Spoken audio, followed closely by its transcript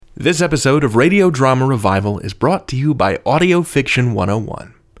This episode of Radio Drama Revival is brought to you by Audio Fiction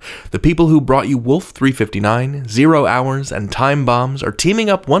 101. The people who brought you Wolf 359, 0 Hours, and Time Bombs are teaming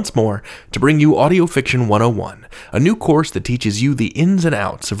up once more to bring you Audio Fiction 101, a new course that teaches you the ins and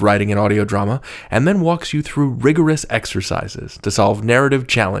outs of writing an audio drama and then walks you through rigorous exercises to solve narrative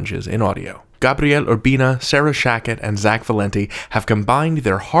challenges in audio. Gabrielle Urbina, Sarah Shackett, and Zach Valenti have combined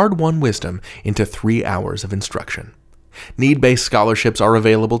their hard-won wisdom into 3 hours of instruction. Need-based scholarships are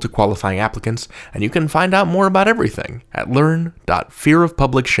available to qualifying applicants, and you can find out more about everything at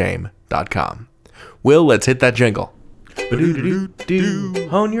learn.fearofpublicshame.com. Will, let's hit that jingle.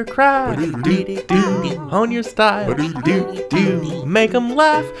 Hone your craft, hone your style, make them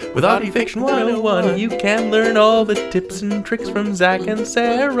laugh. With Audio Fiction 101, you can learn all the tips and tricks from Zach and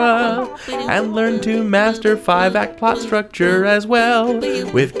Sarah, and learn to master 5-act plot structure as well.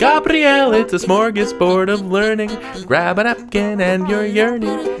 With Gabrielle, it's a smorgasbord of learning. Grab a napkin and you're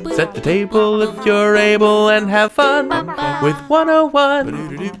yearning. Set the table if you're able and have fun. With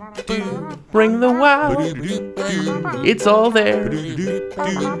 101, bring the wow. It's all there.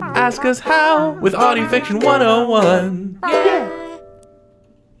 Ask us how with Audio Fiction 101. Yeah.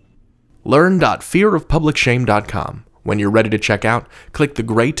 Learn.fearofpublicshame.com. When you're ready to check out, click the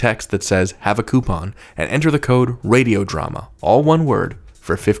gray text that says have a coupon and enter the code RADIODRAMA, all one word,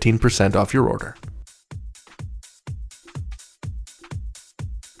 for 15% off your order.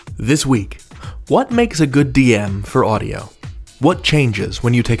 This week, what makes a good DM for audio? What changes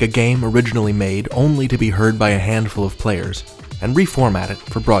when you take a game originally made only to be heard by a handful of players and reformat it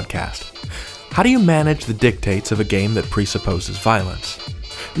for broadcast? How do you manage the dictates of a game that presupposes violence?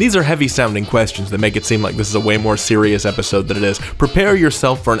 These are heavy-sounding questions that make it seem like this is a way more serious episode than it is. Prepare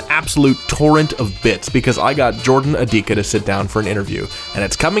yourself for an absolute torrent of bits because I got Jordan Adika to sit down for an interview, and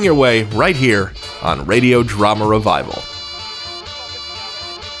it's coming your way right here on Radio Drama Revival.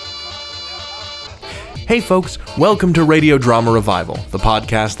 Hey folks, welcome to Radio Drama Revival, the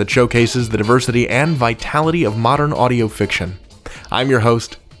podcast that showcases the diversity and vitality of modern audio fiction. I'm your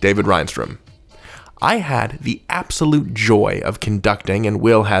host, David Reinstrom. I had the absolute joy of conducting, and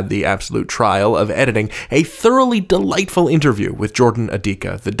Will had the absolute trial of editing, a thoroughly delightful interview with Jordan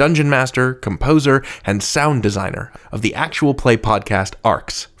Adika, the dungeon master, composer, and sound designer of the actual play podcast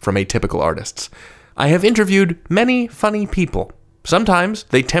ARCS from Atypical Artists. I have interviewed many funny people. Sometimes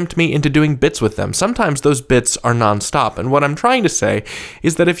they tempt me into doing bits with them. Sometimes those bits are non-stop. And what I'm trying to say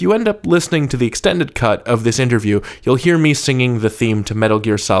is that if you end up listening to the extended cut of this interview, you'll hear me singing the theme to Metal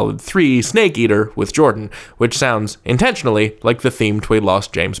Gear Solid 3 Snake Eater with Jordan, which sounds intentionally like the theme to a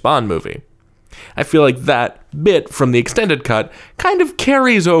lost James Bond movie. I feel like that bit from the extended cut kind of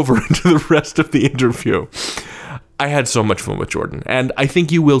carries over into the rest of the interview. I had so much fun with Jordan, and I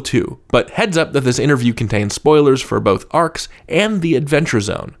think you will too. But heads up that this interview contains spoilers for both ARCS and the Adventure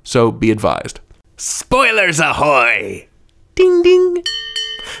Zone, so be advised. Spoilers ahoy! Ding ding!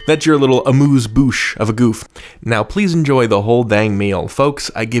 That's your little amuse-bouche of a goof. Now please enjoy the whole dang meal. Folks,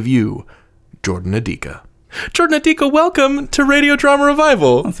 I give you Jordan Adika. Jordan Adika, welcome to Radio Drama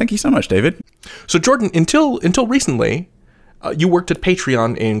Revival. Oh, thank you so much, David. So Jordan, until recently, you worked at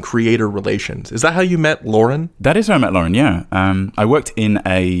Patreon in creator relations. Is that how you met Lauren? That is how I met Lauren, yeah. I worked in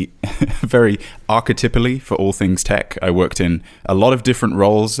a very archetypally for all things tech. I worked in a lot of different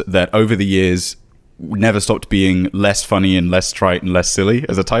roles that over the years never stopped being less funny and less trite and less silly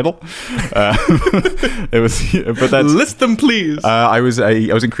as a title. It was, but that's list them, please. I was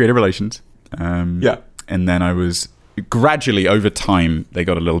in creator relations. Yeah, and then I was gradually over time they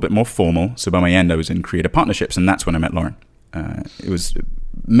got a little bit more formal. So by my end, I was in creator partnerships, and that's when I met Lauren. It was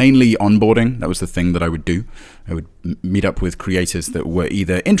mainly onboarding. That was the thing that I would do. I would meet up with creators that were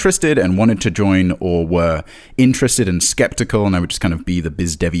either interested and wanted to join or were interested and skeptical, and I would just kind of be the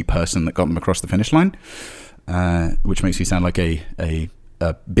biz devy person that got them across the finish line, which makes me sound like a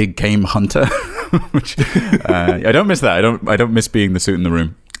big game hunter. Which I don't miss that. I don't miss being the suit in the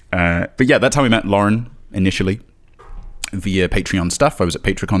room. But yeah, that's how we met Lauren initially, via Patreon stuff. I was at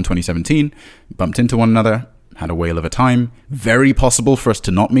PatreCon 2017, bumped into one another, had a whale of a time. Very possible for us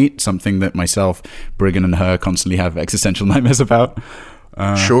to not meet, something that myself, Briggan, and her constantly have existential nightmares about.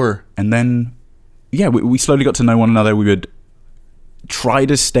 Sure. And then, yeah, we slowly got to know one another. We would try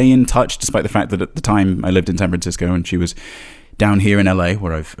to stay in touch, despite the fact that at the time I lived in San Francisco and she was down here in LA,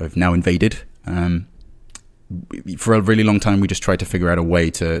 where I've now invaded. For a really long time, we just tried to figure out a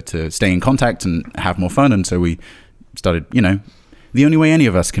way to stay in contact and have more fun. And so we started, the only way any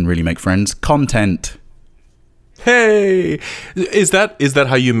of us can really make friends, content. Hey, is that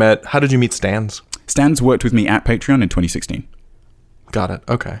how you met? How did you meet Stans? Stans worked with me at Patreon in 2016. Got it.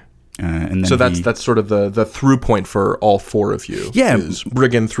 Okay. And then so that's sort of the through point for all four of you. Yeah. Is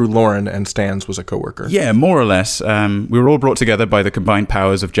Briggan through Lauren, and Stans was a coworker. Yeah, more or less. We were all brought together by the combined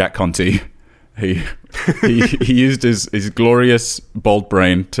powers of Jack Conti. He used his glorious bold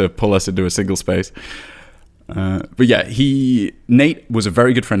brain to pull us into a single space. But yeah, Nate was a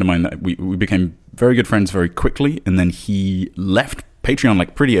very good friend of mine. That we became very good friends very quickly, and then he left Patreon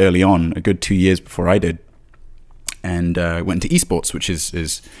like pretty early on, a good 2 years before I did, and went to esports, which is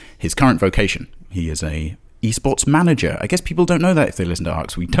his current vocation. He is a esports manager. I guess people don't know that if they listen to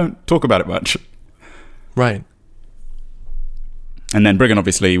ARCS. We don't talk about it much. Right. And then Briggan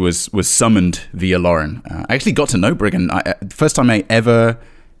obviously was summoned via Lauren. I actually got to know Briggan. First time I ever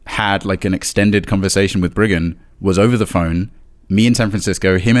had like an extended conversation with Briggan was over the phone. Me in San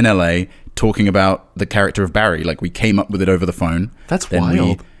Francisco, him in LA, talking about the character of Barry. Like we came up with it over the phone. That's then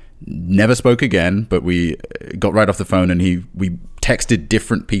wild. We never spoke again, but we got right off the phone, and we texted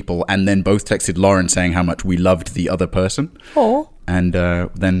different people, and then both texted Lauren saying how much we loved the other person. Oh. And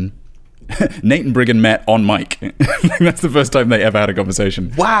then Nate and Briggan met on mic. That's the first time they ever had a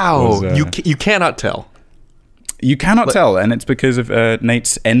conversation. Wow. You cannot tell. You cannot tell, and it's because of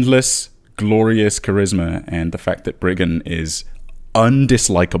Nate's endless, glorious charisma and the fact that Briggan is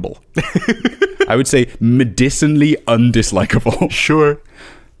undislikable. I would say medicinally undislikable. Sure.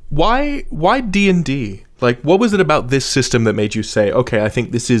 Why D&D? Like, what was it about this system that made you say, okay, I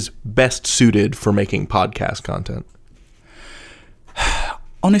think this is best suited for making podcast content?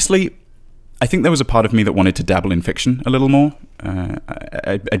 Honestly, I think there was a part of me that wanted to dabble in fiction a little more.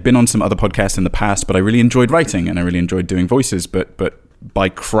 I'd been on some other podcasts in the past, but I really enjoyed writing and I really enjoyed doing voices. But by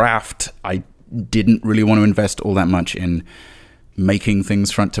craft, I didn't really want to invest all that much in making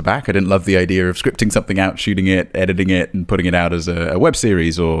things front to back. I didn't love the idea of scripting something out, shooting it, editing it, and putting it out as a web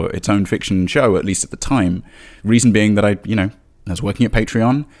series or its own fiction show, at least at the time. Reason being that I was working at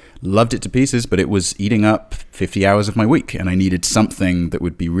Patreon, loved it to pieces, but it was eating up 50 hours of my week, and I needed something that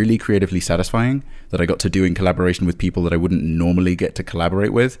would be really creatively satisfying, that I got to do in collaboration with people that I wouldn't normally get to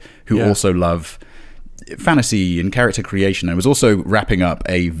collaborate with, who also love fantasy and character creation. I was also wrapping up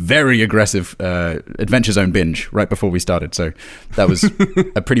a very aggressive Adventure Zone binge right before we started, so that was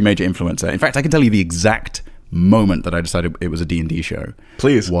a pretty major influencer. In fact, I can tell you the exact moment that I decided it was a D&D show.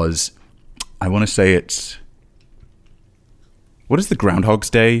 Please. Was, I want to say it's... What is the Groundhog's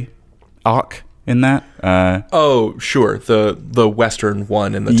Day arc in that? Oh, sure. The Western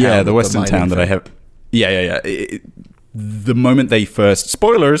one in the town. Yeah, the Western town that I have. Yeah. The moment they first...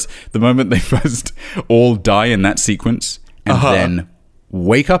 Spoilers! The moment they first all die in that sequence and then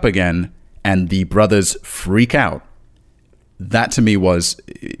wake up again and the brothers freak out. That to me was...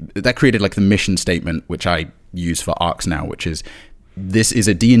 That created like the mission statement, which I use for ARCS now, which is, this is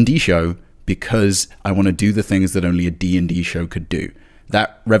a D&D show because I want to do the things that only a D&D show could do.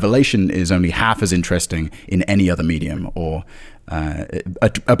 That revelation is only half as interesting in any other medium, or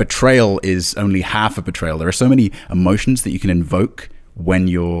a betrayal is only half a betrayal. There are so many emotions that you can invoke when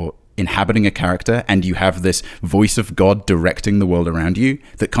you're inhabiting a character and you have this voice of God directing the world around you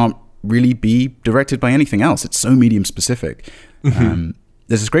that can't really be directed by anything else. It's so medium specific. Mm-hmm.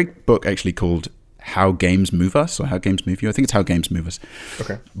 There's this great book actually called How Games Move Us, or How Games Move You. I think it's How Games Move Us.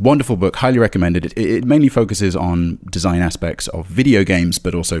 Okay. Wonderful book, highly recommended. It mainly focuses on design aspects of video games,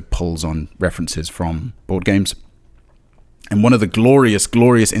 but also pulls on references from board games. And one of the glorious,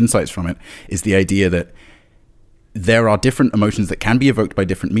 glorious insights from it is the idea that there are different emotions that can be evoked by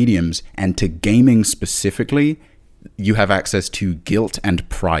different mediums, and to gaming specifically, you have access to guilt and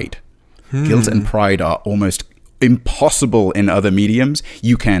pride. Guilt and pride are almost impossible in other mediums.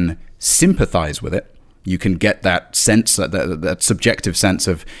 You can sympathize with it. You can get that sense, that subjective sense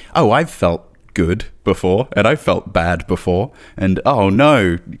of, oh, I've felt good before and I felt bad before, and oh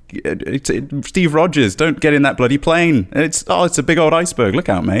no, Steve Rogers, don't get in that bloody plane. It's a big old iceberg. Look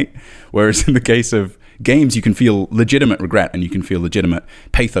out, mate. Whereas in the case of games, you can feel legitimate regret and you can feel legitimate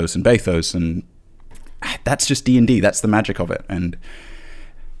pathos and bathos, and that's just D&D. That's the magic of it. And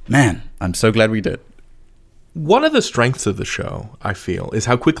man, I'm so glad we did. One of the strengths of the show, I feel, is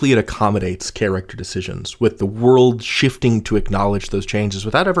how quickly it accommodates character decisions, with the world shifting to acknowledge those changes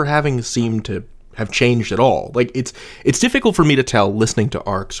without ever having seemed to have changed at all. Like, it's difficult for me to tell, listening to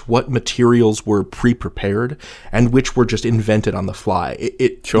ARCS, what materials were pre-prepared and which were just invented on the fly.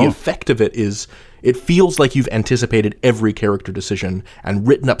 The effect of it is, it feels like you've anticipated every character decision and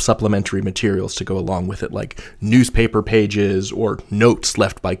written up supplementary materials to go along with it, like newspaper pages or notes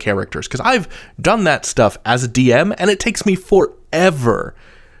left by characters. Because I've done that stuff as a DM, and it takes me forever.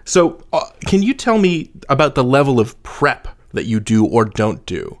 So can you tell me about the level of prep that you do or don't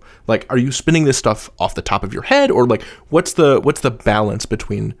do? Like, are you spinning this stuff off the top of your head, or like what's the balance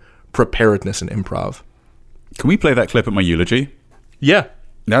between preparedness and improv. Can we play that clip at my eulogy? Yeah.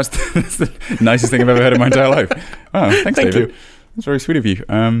 That's the nicest thing I've ever heard in my entire life. Oh, thanks, Thank David. you. That's very sweet of you.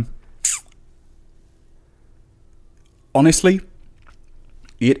 Honestly,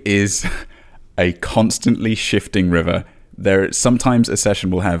 it is a constantly shifting river. Sometimes a session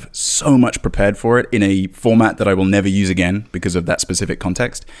will have so much prepared for it in a format that I will never use again because of that specific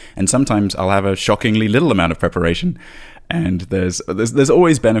context. And sometimes I'll have a shockingly little amount of preparation. And there's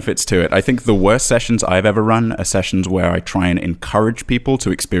always benefits to it. I think the worst sessions I've ever run are sessions where I try and encourage people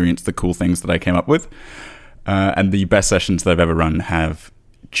to experience the cool things that I came up with. And the best sessions that I've ever run have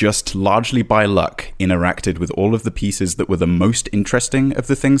just largely by luck interacted with all of the pieces that were the most interesting of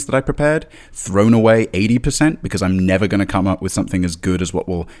the things that I prepared, thrown away 80% because I'm never going to come up with something as good as what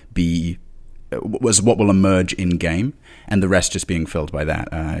will emerge in game, and the rest just being filled by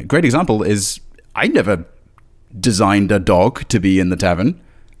that. Great example is I never designed a dog to be in the tavern.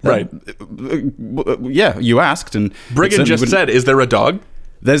 Right. Yeah, you asked, and Brigand just said, "Is there a dog?"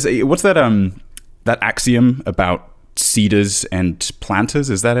 There's what's that axiom about seeders and planters?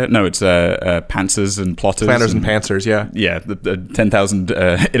 Is that it? No, it's pantsers and plotters. Planners and pantsers, yeah. Yeah, the 10,000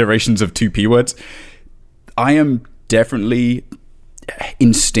 iterations of two P words. I am definitely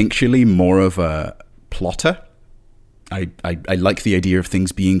instinctually more of a plotter. I like the idea of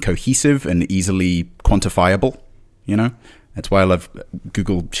things being cohesive and easily quantifiable, you know? That's why I love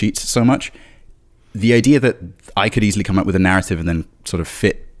Google Sheets so much. The idea that I could easily come up with a narrative and then sort of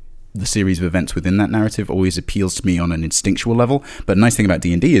fit the series of events within that narrative always appeals to me on an instinctual level. But the nice thing about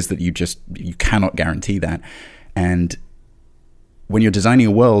D&D is that you cannot guarantee that. And when you're designing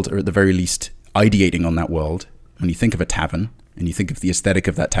a world, or at the very least ideating on that world, when you think of a tavern and you think of the aesthetic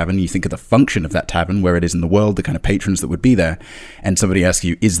of that tavern, you think of the function of that tavern, where it is in the world, the kind of patrons that would be there, and somebody asks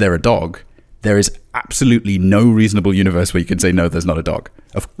you, is there a dog? There is absolutely no reasonable universe where you can say, no, there's not a dog.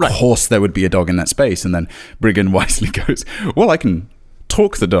 Of course there would be a dog in that space. And then Brigand wisely goes, well, I can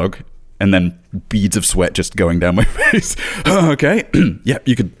talk the dog, and then beads of sweat just going down my face. Oh, okay. Yeah,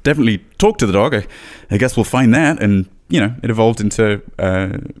 you could definitely talk to the dog. I guess we'll find that. And, it evolved into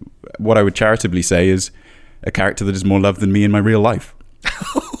what I would charitably say is a character that is more loved than me in my real life.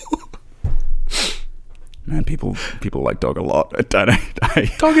 Man, people like dog a lot.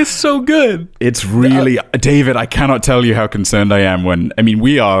 Dog is so good. It's really... David, I cannot tell you how concerned I am when... I mean,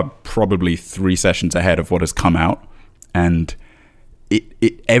 we are probably 3 sessions ahead of what has come out. And...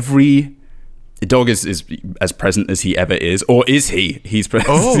 every dog is as present as he ever is, or is he's present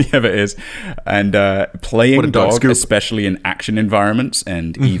as he ever is, and playing dog, especially in action environments,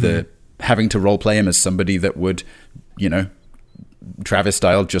 and either having to role play him as somebody that would, Travis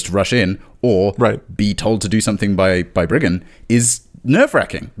style, just rush in, or be told to do something by Brigand, is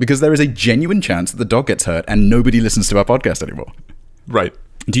nerve-wracking, because there is a genuine chance that the dog gets hurt and nobody listens to our podcast anymore. Right.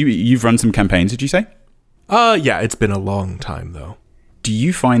 You've run some campaigns, did you say? Yeah, it's been a long time though. Do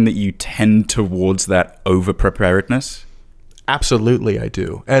you find that you tend towards that over-preparedness? Absolutely, I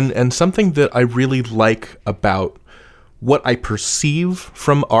do. And something that I really like about what I perceive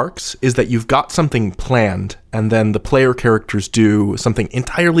from ARCS is that you've got something planned, and then the player characters do something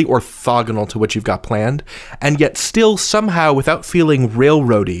entirely orthogonal to what you've got planned, and yet still somehow, without feeling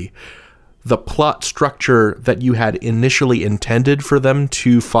railroady, the plot structure that you had initially intended for them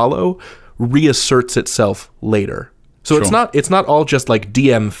to follow reasserts itself later. So it's not all just like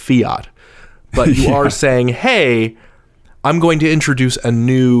DM fiat, but you are saying, hey, I'm going to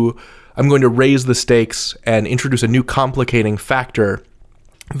raise the stakes and introduce a new complicating factor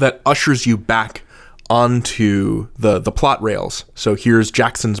that ushers you back onto the plot rails. So here's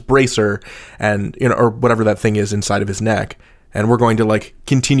Jackson's bracer and, or whatever that thing is inside of his neck. And we're going to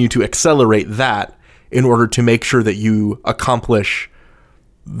continue to accelerate that in order to make sure that you accomplish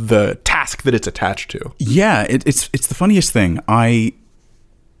the task that it's attached to. Yeah, it's the funniest thing. I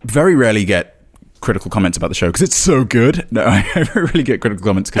very rarely get critical comments about the show because it's so good. No, I very rarely get critical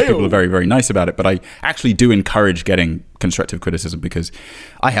comments because people are very, very nice about it. But I actually do encourage getting constructive criticism because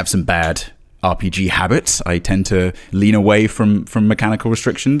I have some bad RPG habits. I tend to lean away from mechanical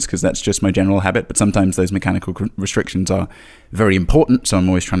restrictions because that's just my general habit. But sometimes those mechanical restrictions are very important, so I'm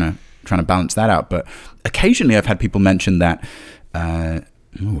always trying to balance that out. But occasionally I've had people mention that. I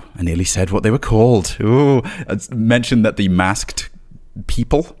nearly said what they were called. Mentioned that the masked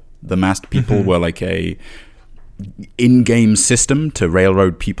people were like a in-game system to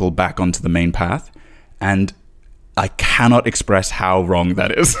railroad people back onto the main path, and I cannot express how wrong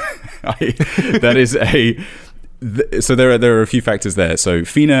that is. So there are a few factors there. So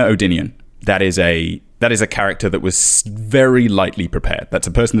Fina Odinian, that is a character that was very lightly prepared. That's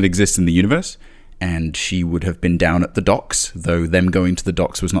a person that exists in the universe, and she would have been down at the docks, though them going to the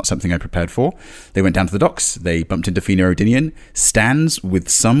docks was not something I prepared for. They went down to the docks, they bumped into Fina Odinian, stands with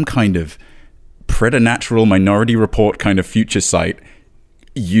some kind of preternatural Minority Report kind of future sight,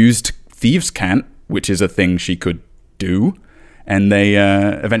 used Thieves' Cant, which is a thing she could do, and they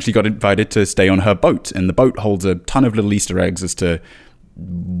eventually got invited to stay on her boat, and the boat holds a ton of little Easter eggs as to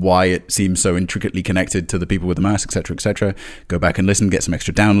why it seems so intricately connected to the people with the mask, etc., etc. Go back and listen, get some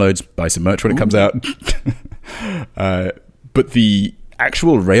extra downloads, buy some merch when it comes out. But the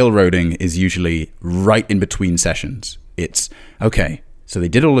actual railroading is usually right in between sessions. It's, okay, so they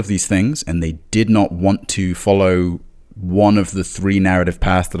did all of these things, and they did not want to follow one of the 3 narrative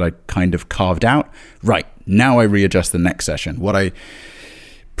paths that I kind of carved out. Right, now I readjust the next session. What I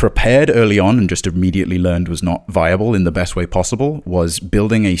prepared early on and just immediately learned was not viable in the best way possible was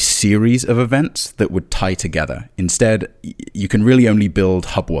building a series of events that would tie together. Instead, you can really only build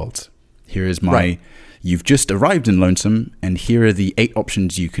hub worlds. Here is my, you've just arrived in Lonesome, and here are the 8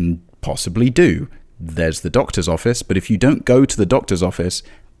 options you can possibly do. There's the doctor's office, but if you don't go to the doctor's office,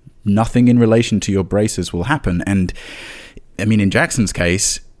 nothing in relation to your braces will happen. And I mean, in Jackson's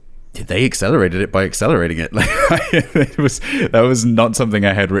case, they accelerated it by accelerating it. Like, that was not something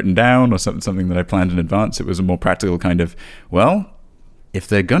I had written down or something that I planned in advance. It was a more practical kind of, well, if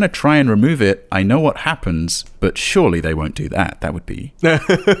they're going to try and remove it, I know what happens, but surely they won't do that. That would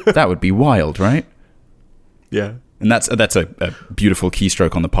be wild, right? Yeah. And that's a beautiful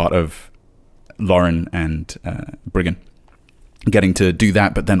keystroke on the part of Lauren and Briggan, getting to do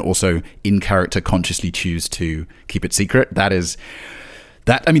that, but then also in character consciously choose to keep it secret.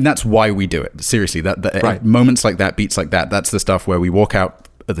 That's why we do it. Seriously, that moments like that, beats like that, that's the stuff where we walk out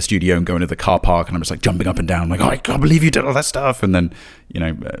of the studio and go into the car park, and I'm just like jumping up and down, like, oh, I can't believe you did all that stuff. And then,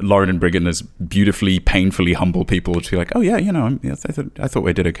 Lauren and Briggan as beautifully, painfully humble people to be like, oh yeah, I thought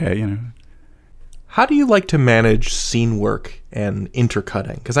we did okay, How do you like to manage scene work and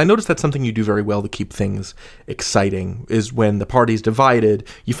intercutting? Because I noticed that's something you do very well to keep things exciting, is when the party's divided,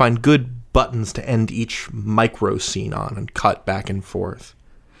 you find good buttons to end each micro scene on and cut back and forth.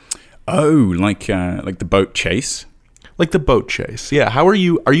 Oh, like the boat chase? Like the boat chase, yeah. How are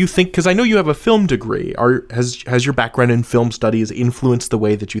you because I know you have a film degree. Has your background in film studies influenced the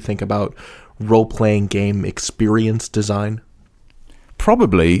way that you think about role-playing game experience design?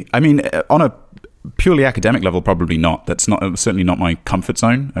 Probably. I mean, on a purely academic level, probably not. Certainly not my comfort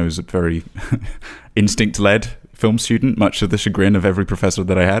zone. I was a very instinct-led film student, much to the chagrin of every professor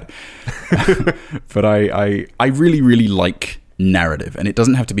that I had. But I really, really like narrative, and it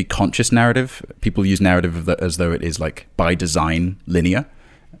doesn't have to be conscious narrative. People use narrative as though it is like by design linear,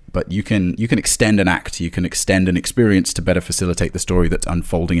 but you can extend an act, you can extend an experience to better facilitate the story that's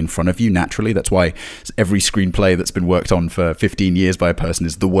unfolding in front of you naturally. That's why every screenplay that's been worked on for 15 years by a person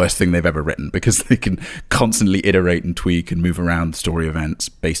is the worst thing they've ever written, because they can constantly iterate and tweak and move around story events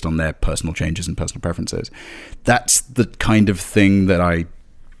based on their personal changes and personal preferences. That's the kind of thing that I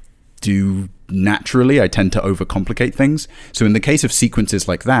do naturally. I tend to overcomplicate things. So in the case of sequences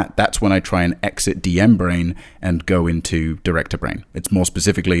like that, that's when I try and exit DM brain and go into director brain. It's more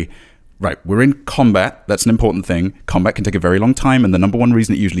specifically, right, we're in combat. That's an important thing. Combat can take a very long time, and the number one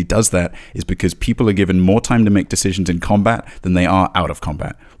reason it usually does that is because people are given more time to make decisions in combat than they are out of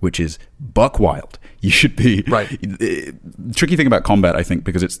combat, which is buck wild. You should be... Right. The tricky thing about combat, I think,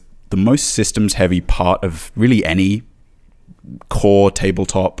 because it's the most systems heavy part of really any core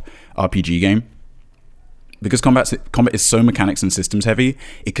tabletop RPG game, because combat is so mechanics and systems heavy,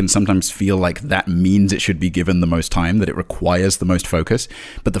 it can sometimes feel like that means it should be given the most time, that it requires the most focus.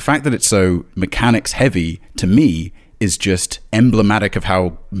 But the fact that it's so mechanics heavy, to me, is just emblematic of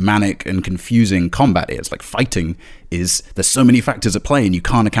how manic and confusing combat is. Like, fighting is, there's so many factors at play and you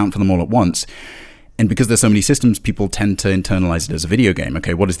can't account for them all at once. And because there's so many systems, people tend to internalize it as a video game.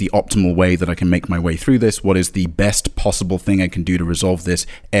 Okay, what is the optimal way that I can make my way through this? What is the best possible thing I can do to resolve this,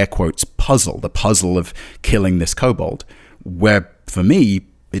 air quotes, puzzle, the puzzle of killing this kobold? Where, for me,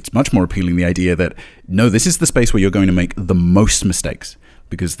 it's much more appealing, the idea that, no, this is the space where you're going to make the most mistakes,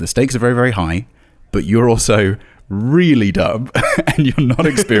 because the stakes are very, very high, but you're also really dumb and you're not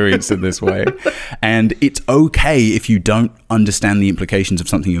experienced in this way. And it's okay if you don't understand the implications of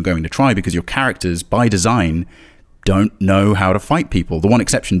something you're going to try, because your characters, by design, don't know how to fight people. The one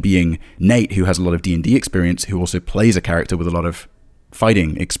exception being Nate, who has a lot of D&D experience, who also plays a character with a lot of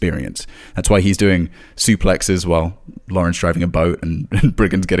fighting experience. That's why he's doing suplexes while Lauren's driving a boat and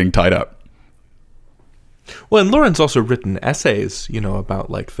Briggan's getting tied up. Well, and Lauren's also written essays, about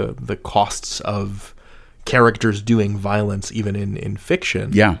like the costs of characters doing violence even in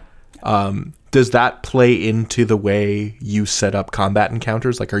fiction. Yeah. Does that play into the way you set up combat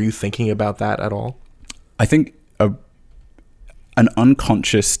encounters? Like, are you thinking about that at all? I think an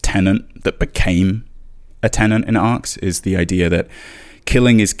unconscious tenet that became a tenet in ARCS is the idea that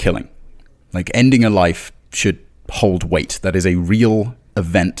killing is killing. Like, ending a life should hold weight. That is a real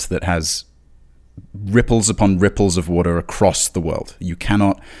event that has ripples upon ripples of water across the world. You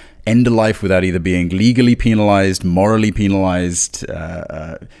cannot end a life without either being legally penalized, morally penalized,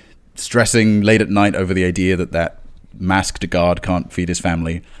 stressing late at night over the idea that masked guard can't feed his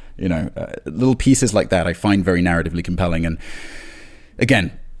family. Little pieces like that I find very narratively compelling. And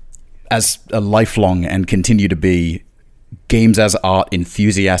again, as a lifelong and continue to be games as art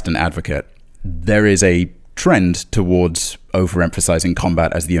enthusiast and advocate, there is a trend towards overemphasizing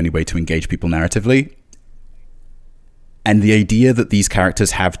combat as the only way to engage people narratively. And the idea that these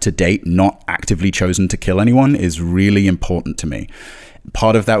characters have to date not actively chosen to kill anyone is really important to me.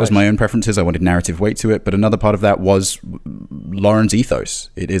 Part of that was my own preferences. I wanted narrative weight to it, but another part of that was Lauren's ethos.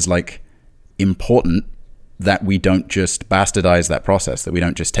 It is like important that we don't just bastardize that process, that we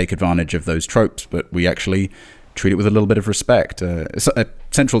don't just take advantage of those tropes, but we actually treat it with a little bit of respect. A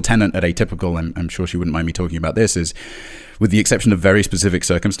central tenet at Atypical, I'm sure she wouldn't mind me talking about this, is with the exception of very specific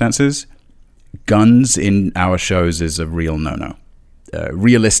circumstances, guns in our shows is a real no-no.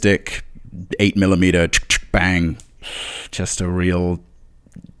 Realistic, 8mm, bang, just a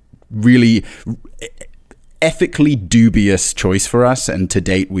really ethically dubious choice for us. And to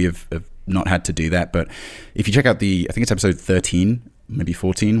date, we have not had to do that. But if you check out I think it's episode 13, maybe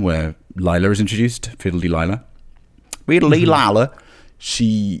 14, where Lila is introduced, Fiddly Lila. Lila.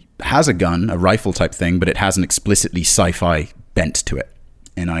 She has a gun, a rifle type thing, but it has an explicitly sci-fi bent to it.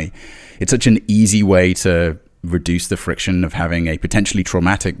 And it's such an easy way to reduce the friction of having a potentially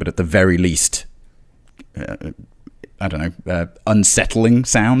traumatic, but at the very least, unsettling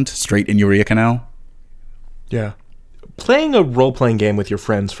sound straight in your ear canal. Yeah. Playing a role-playing game with your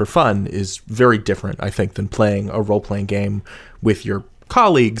friends for fun is very different, I think, than playing a role-playing game with your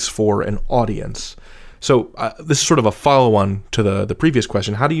colleagues for an audience. So this is sort of a follow-on to the previous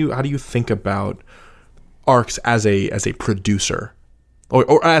question. How do you think about ARCS as a producer,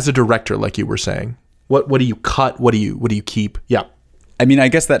 or as a director, like you were saying? What do you cut? What do you keep? Yeah. I mean, I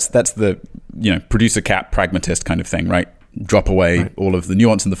guess that's the producer cap pragmatist kind of thing, right? Drop away all of the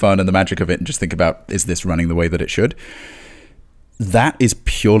nuance and the fun and the magic of it, and just think about, is this running the way that it should? That is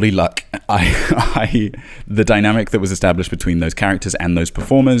purely luck. The dynamic that was established between those characters and those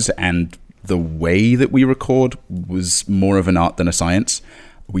performers, and the way that we record, was more of an art than a science.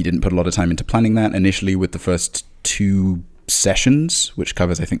 We didn't put a lot of time into planning that. Initially, with the first 2 sessions, which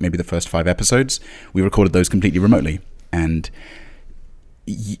covers, I think, maybe the first 5 episodes, we recorded those completely remotely. And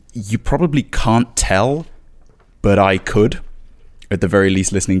you probably can't tell, but I could. At the very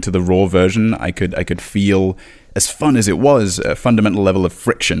least, listening to the raw version, I could feel, as fun as it was, a fundamental level of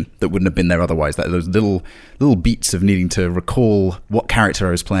friction that wouldn't have been there otherwise. That those little beats of needing to recall what character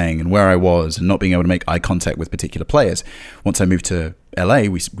I was playing and where I was, and not being able to make eye contact with particular players. Once I moved to LA,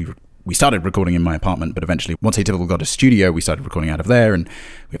 we started recording in my apartment, but eventually, once Atypical got a studio, we started recording out of there, and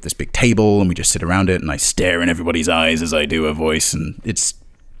we have this big table, and we just sit around it, and I stare in everybody's eyes as I do a voice, and it's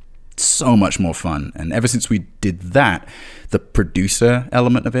so much more fun. And ever since we did that, the producer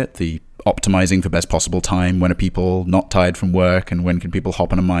element of it, the optimizing for best possible time, when are people not tired from work, and when can people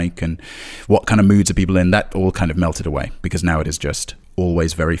hop on a mic, and what kind of moods are people in, that all kind of melted away, because now it is just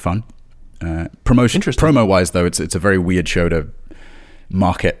always very fun. Promo wise though, it's a very weird show to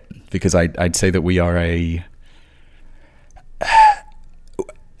market, because I'd say that we are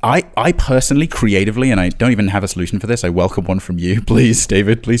I personally, creatively, and I don't even have a solution for this, I welcome one from you. Please,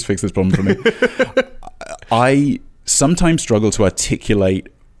 David, please fix this problem for me. I sometimes struggle to articulate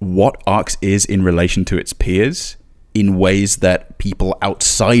what ARCS is in relation to its peers in ways that people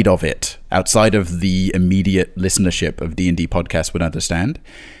outside of the immediate listenership of D&D podcasts would understand,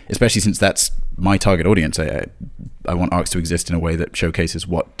 especially since that's my target audience. I want ARCS to exist in a way that showcases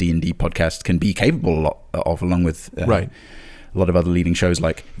what D&D podcasts can be capable of, along with a lot of other leading shows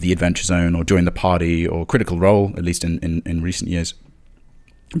like The Adventure Zone or Join the Party or Critical Role, at least in recent years.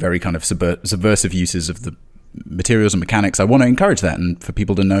 Very kind of subversive uses of the materials and mechanics. I want to encourage that, and for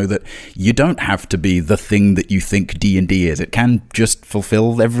people to know that you don't have to be the thing that you think D&D is. It can just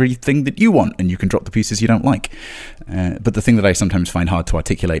fulfill everything that you want, and you can drop the pieces you don't like. But the thing that I sometimes find hard to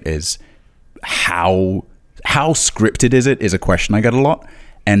articulate is how scripted is a question I get a lot.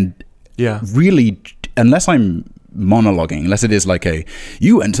 And really, unless I'm monologuing, unless it is like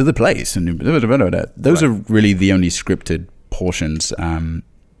you enter the place, and those are really the only scripted portions.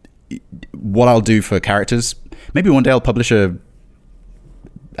 What I'll do for characters, maybe one day I'll publish a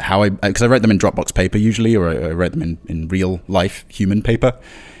how because I write them in Dropbox paper usually, or I write them in real life human paper.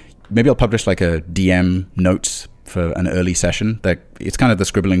 Maybe I'll publish like a DM notes for an early session. It's kind of the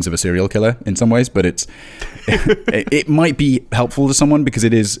scribblings of a serial killer in some ways, but it might be helpful to someone because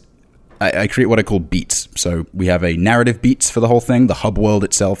it is. I create what I call beats. So we have a narrative beats for the whole thing. The hub world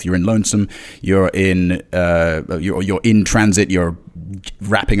itself. You're in Lonesome. You're in transit. You're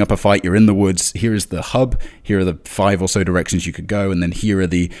wrapping up a fight. You're in the woods. Here is the hub. Here are the 5 or so directions you could go, and then here are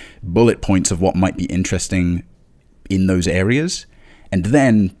the bullet points of what might be interesting in those areas. And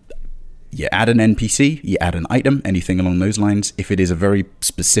then you add an NPC. You add an item. Anything along those lines. If it is a very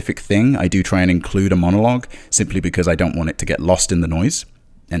specific thing, I do try and include a monologue simply because I don't want it to get lost in the noise.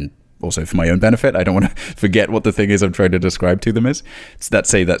 And also for my own benefit, I don't want to forget what the thing is I'm trying to describe to them is. So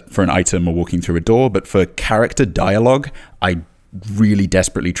let's say that for an item or walking through a door, but for character dialogue, I really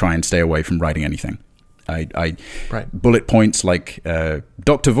desperately try and stay away from writing anything. I bullet points like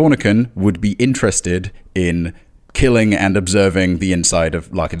Dr. Vorniken would be interested in killing and observing the inside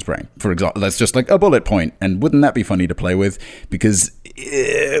of Larkin's brain, for example. That's just like a bullet point. And wouldn't that be funny to play with? Because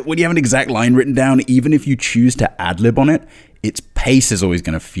when you have an exact line written down, even if you choose to ad-lib on it, its pace is always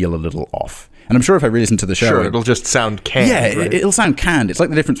going to feel a little off. And I'm sure if I re-listen to the show... Sure, it'll just sound canned. Yeah, right? It'll sound canned. It's like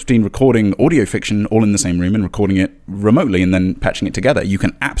the difference between recording audio fiction all in the same room and recording it remotely and then patching it together. You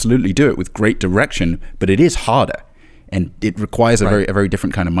can absolutely do it with great direction, but it is harder. And it requires a very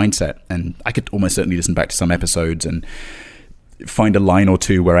different kind of mindset. And I could almost certainly listen back to some episodes and find a line or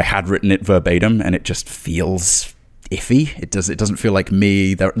two where I had written it verbatim and it just feels iffy. It doesn't feel like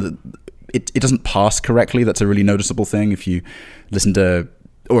me. It doesn't pass correctly. That's a really noticeable thing. If you listen to,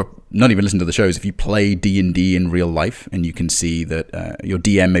 or not even listen to the shows, if you play D&D in real life and you can see that your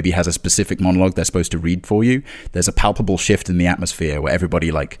DM maybe has a specific monologue they're supposed to read for you, there's a palpable shift in the atmosphere where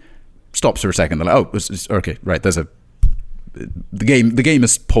everybody like stops for a second. They're like, oh, okay, right. The game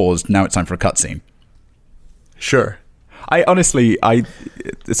is paused. Now it's time for a cutscene. Sure.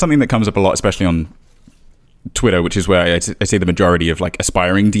 It's something that comes up a lot, especially on Twitter, which is where I say the majority of like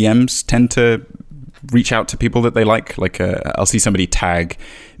aspiring DMs tend to reach out to people that they like. Like I'll see somebody tag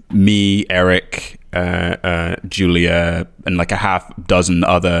me, Eric, Julia, and like a half dozen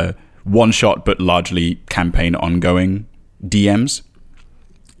other one-shot but largely campaign ongoing DMs,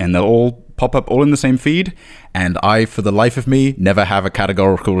 and they'll all pop up all in the same feed. And I, for the life of me, never have a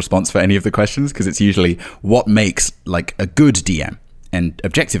categorical response for any of the questions because it's usually what makes like a good DM. And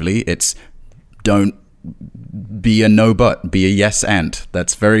objectively, it's don't be a no but, be a yes and.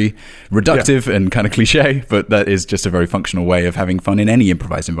 That's very reductive and kind of cliche, but that is just a very functional way of having fun in any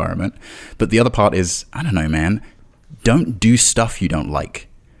improvised environment. But the other part is, I don't know, man, don't do stuff you don't like.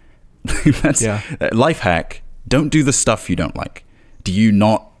 That's life hack. Don't do the stuff you don't like. Do you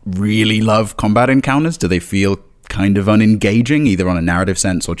not really love combat encounters? Do they feel kind of unengaging, either on a narrative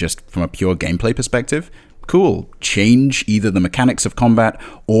sense or just from a pure gameplay perspective? Cool. Change either the mechanics of combat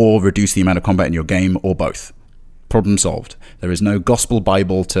or reduce the amount of combat in your game, or both. Problem solved. There is no gospel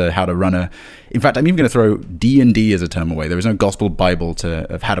Bible to how to run a... In fact, I'm even going to throw D&D as a term away. There is no gospel Bible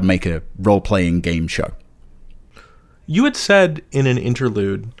of how to make a role-playing game show. You had said in an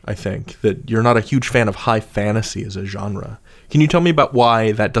interlude, I think, that you're not a huge fan of high fantasy as a genre. Can you tell me about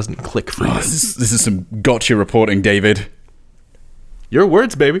why that doesn't click for you? This is some gotcha reporting, David. Your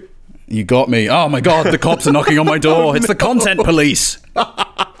words, baby. You got me. Oh my God, the cops are knocking on my door. It's the content police.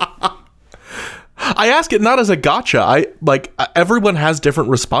 I ask it not as a gotcha. Everyone has different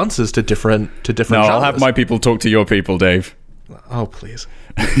responses to different genres. I'll have my people talk to your people, Dave. Oh, please.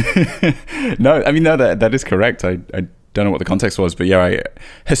 No, that is correct. I don't know what the context was, but yeah, I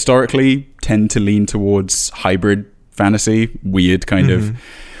historically tend to lean towards hybrid fantasy, weird kind of,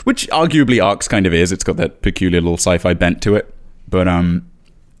 which arguably ARCS kind of is. It's got that peculiar little sci-fi bent to it. But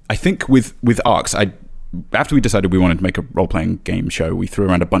I think with ARCS, after we decided we wanted to make a role-playing game show, we threw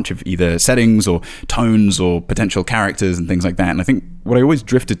around a bunch of either settings or tones or potential characters and things like that. And I think what I always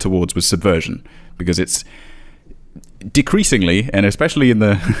drifted towards was subversion, because it's decreasingly, and especially in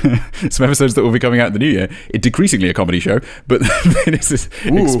the some episodes that will be coming out in the new year, it's decreasingly a comedy show, but it's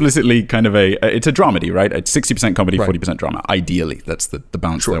explicitly kind of it's a dramedy, right? It's 60% comedy, 40% drama. Ideally, that's the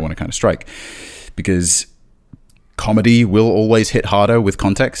balance that I want to kind of strike, because comedy will always hit harder with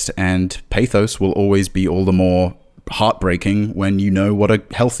context, and pathos will always be all the more heartbreaking when you know what a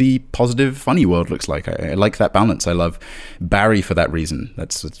healthy, positive, funny world looks like. I like that balance. I love Barry for that reason.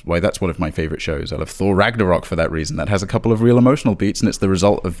 That's why that's one of my favorite shows. I love Thor Ragnarok for that reason. That has a couple of real emotional beats, and it's the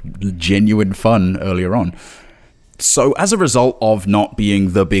result of genuine fun earlier on. So as a result of not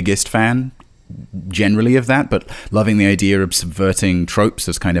being the biggest fan generally of that, but loving the idea of subverting tropes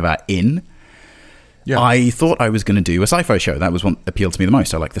as kind of our in, Yeah. I thought I was going to do a sci-fi show. That was what appealed to me the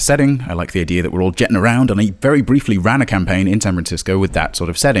most. I like the setting. I like the idea that we're all jetting around. And I very briefly ran a campaign in San Francisco with that sort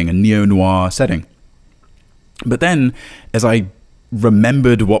of setting, a neo-noir setting. But then, as I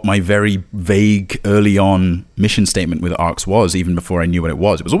remembered what my very vague early on mission statement with ARCS was, even before I knew what it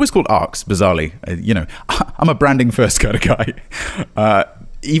was always called ARCS, bizarrely. I'm a branding first kind of guy.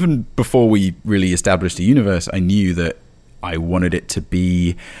 Even before we really established a universe, I knew that I wanted it to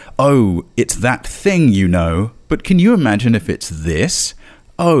be, oh, it's that thing, but can you imagine if it's this?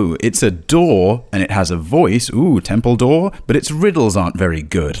 Oh, it's a door and it has a voice. Ooh, temple door, but its riddles aren't very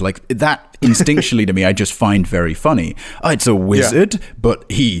good. Like that instinctually to me, I just find very funny. Oh, it's a wizard, but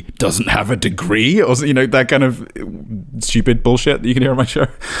he doesn't have a degree, or that kind of stupid bullshit that you can hear on my show.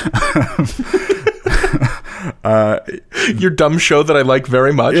 Your dumb show that I like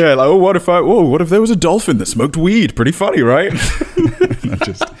very much. Yeah, like, what if there was a dolphin that smoked weed? Pretty funny, right?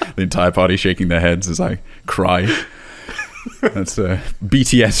 Just the entire party shaking their heads as I cry. That's a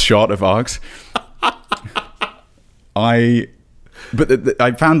BTS shot of ARCS. I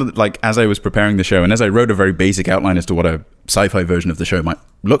found that, like, as I was preparing the show and as I wrote a very basic outline as to what a sci-fi version of the show might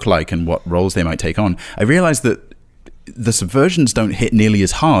look like and what roles they might take on, I realized that the subversions don't hit nearly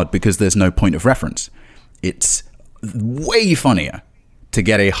as hard because there's no point of reference. It's way funnier to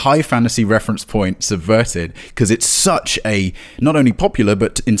get a high fantasy reference point subverted because it's such a not only popular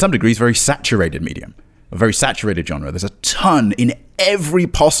but in some degrees very saturated medium, a very saturated genre. There's a ton in every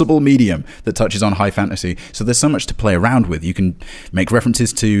possible medium that touches on high fantasy, so there's so much to play around with. You can make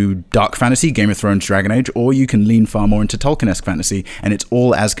references to dark fantasy, Game of Thrones, Dragon Age, or you can lean far more into Tolkien-esque fantasy, and it's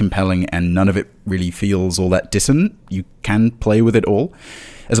all as compelling and none of it really feels all that dissonant. You can play with it all.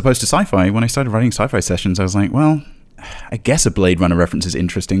 As opposed to sci-fi, when I started writing sci-fi sessions, I was like, well, I guess a Blade Runner reference is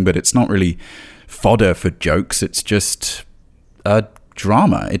interesting, but it's not really fodder for jokes. It's just a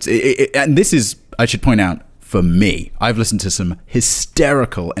drama. And this is, I should point out, for me, I've listened to some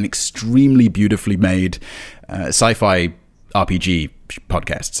hysterical and extremely beautifully made sci-fi RPG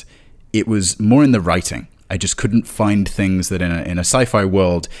podcasts. It was more in the writing. I just couldn't find things that in a sci-fi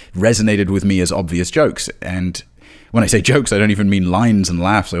world resonated with me as obvious jokes. And when I say jokes, I don't even mean lines and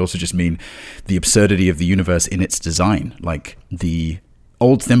laughs. I also just mean the absurdity of the universe in its design. Like the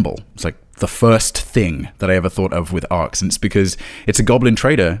old thimble. It's like the first thing that I ever thought of with ARCS. And it's because it's a goblin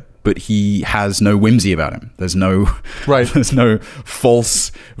trader, but he has no whimsy about him. There's no There's no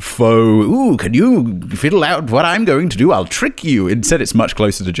false faux, ooh, can you fiddle out what I'm going to do? I'll trick you. Instead, it's much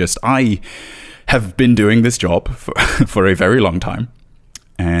closer to just, I have been doing this job for a very long time,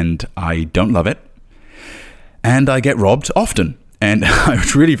 and I don't love it. And I get robbed often. And I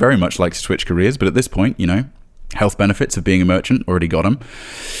would really very much like to switch careers, but at this point, health benefits of being a merchant, already got them.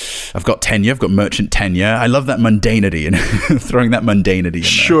 I've got tenure, I've got merchant tenure. I love that mundanity and throwing that mundanity in there.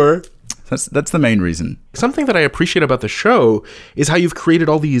 Sure. That's the main reason. Something that I appreciate about the show is how you've created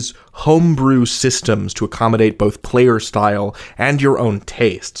all these homebrew systems to accommodate both player style and your own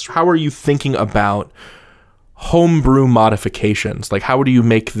tastes. How are you thinking about homebrew modifications? Like, how do you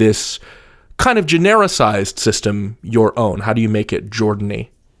make this kind of genericized system your own? How do you make it Jordan-y?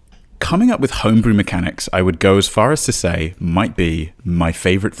 Coming up with homebrew mechanics, I would go as far as to say, might be my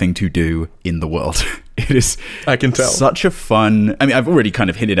favorite thing to do in the world. It is, I can tell, such a fun, I've already kind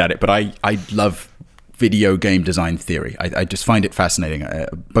of hinted at it, but I love video game design theory. I just find it fascinating,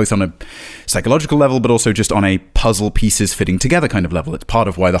 both on a psychological level, but also just on a puzzle pieces fitting together kind of level. It's part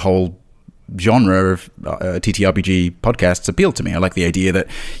of why the whole genre of TTRPG podcasts appeal to me. I like the idea that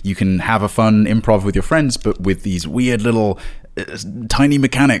you can have a fun improv with your friends, but with these weird little tiny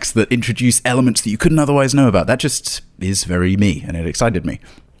mechanics that introduce elements that you couldn't otherwise know about. That just is very me, and it excited me.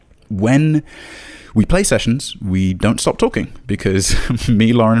 When we play sessions, we don't stop talking because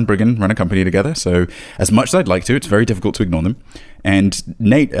me, Lauren, and Briggan run a company together. So as much as I'd like to, it's very difficult to ignore them. And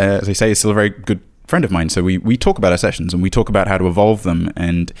Nate, as I say, is still a very good friend of mine. So we talk about our sessions and we talk about how to evolve them.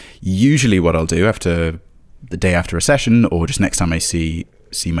 And usually what I'll do after the day after a session, or just next time I see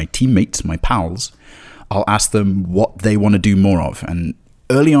my teammates, my pals, I'll ask them what they want to do more of. And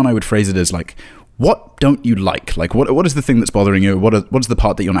early on, I would phrase it as like, what don't you like? Like, what is the thing that's bothering you? What's the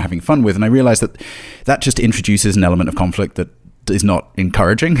part that you're not having fun with? And I realized that just introduces an element of conflict that is not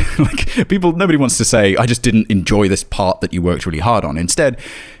encouraging. Like, nobody wants to say, I just didn't enjoy this part that you worked really hard on. Instead,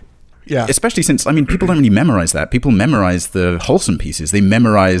 yeah, especially since, people don't really memorize that. People memorize the wholesome pieces. They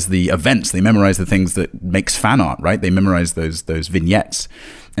memorize the events. They memorize the things that makes fan art, right? They memorize those vignettes.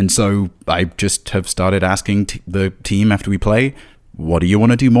 And so I just have started asking the team after we play, what do you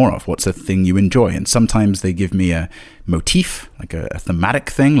want to do more of? What's a thing you enjoy? And sometimes they give me a motif, like a thematic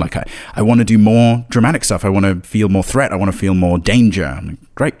thing. Like I want to do more dramatic stuff. I want to feel more threat. I want to feel more danger. I'm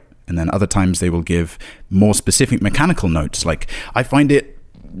like, great. And then other times they will give more specific mechanical notes, like, I find it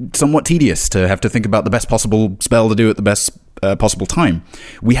somewhat tedious to have to think about the best possible spell to do at the best possible time.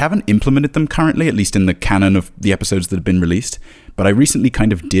 We haven't implemented them currently, at least in the canon of the episodes that have been released, but I recently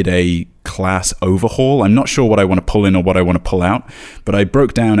kind of did a class overhaul. I'm not sure what I want to pull in or what I want to pull out, but I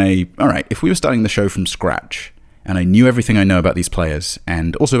broke down all right, if we were starting the show from scratch, and I knew everything I know about these players,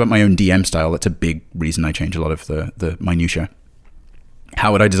 and also about my own DM style, that's a big reason I change a lot of the minutiae.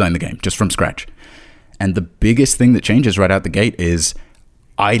 How would I design the game, just from scratch? And the biggest thing that changes right out the gate is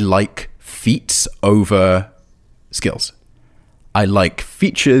I like feats over skills. I like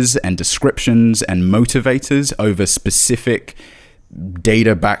features and descriptions and motivators over specific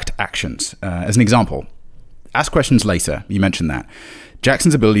data-backed actions. As an example, ask questions later. You mentioned that.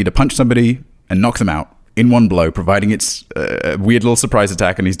 Jackson's ability to punch somebody and knock them out in one blow, providing it's a weird little surprise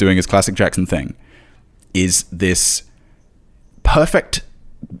attack and he's doing his classic Jackson thing, is this perfect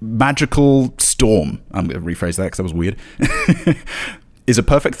magical storm. I'm going to rephrase that because that was weird. Is a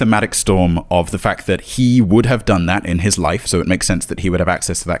perfect thematic storm of the fact that he would have done that in his life, so it makes sense that he would have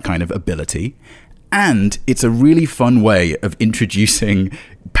access to that kind of ability. And it's a really fun way of introducing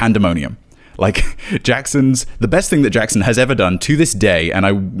pandemonium. Like, the best thing that Jackson has ever done to this day,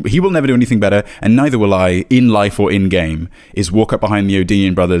 and he will never do anything better, and neither will I, in life or in game, is walk up behind the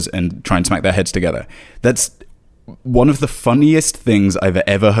Odinian brothers and try and smack their heads together. That's one of the funniest things I've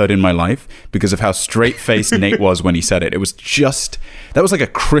ever heard in my life because of how straight-faced Nate was when he said it. It was that was like a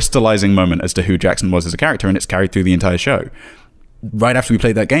crystallizing moment as to who Jackson was as a character, and it's carried through the entire show. Right after we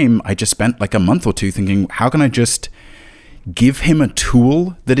played that game, I just spent like a month or two thinking, how can I just give him a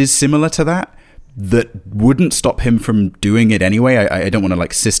tool that is similar to that wouldn't stop him from doing it anyway. I don't want to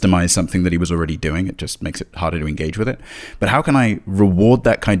like systemize something that he was already doing. It just makes it harder to engage with it. But how can I reward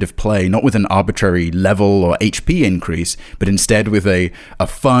that kind of play, not with an arbitrary level or HP increase, but instead with a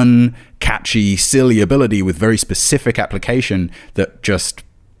fun, catchy, silly ability with very specific application that just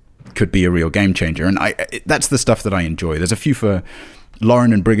could be a real game changer. And that's the stuff that I enjoy. There's a few for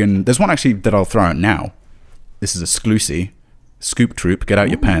Lauren and Briggan. There's one actually that I'll throw out now. This is a Sclusy. Scoop Troop, get out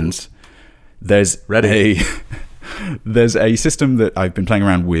your pens. There's a system that I've been playing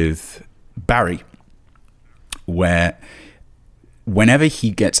around with Barry, where whenever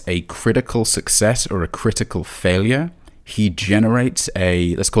he gets a critical success or a critical failure, he generates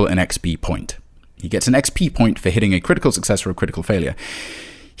let's call it an XP point. He gets an XP point for hitting a critical success or a critical failure.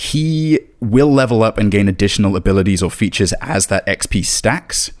 He will level up and gain additional abilities or features as that XP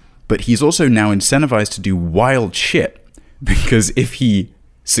stacks, but he's also now incentivized to do wild shit, because if he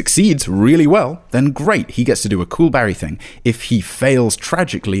succeeds really well, then great, he gets to do a cool Barry thing. If he fails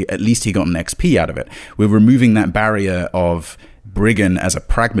tragically, at least he got an XP out of it. We're removing that barrier of Briggan as a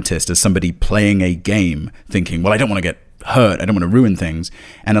pragmatist, as somebody playing a game thinking, well, I don't want to get hurt, I don't want to ruin things,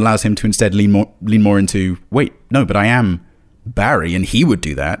 and allows him to instead lean more into, wait, no, but I am Barry, and he would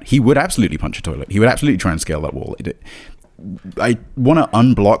do that. He would absolutely punch a toilet. He would absolutely try and scale that wall. I want to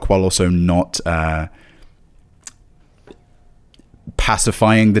unblock while also not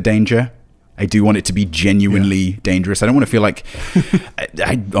pacifying the danger. I do want it to be genuinely dangerous. I don't want to feel like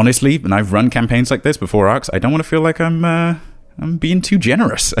I honestly, and I've run campaigns like this before ARCS, I don't want to feel like I'm being too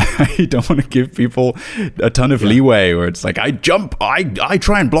generous. I don't want to give people a ton of leeway where it's like, I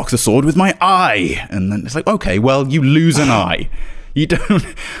try and block the sword with my eye, and then it's like, okay, well, you lose an eye. You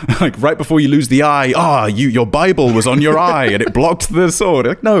don't, like, right before you lose the eye, your Bible was on your eye and it blocked the sword.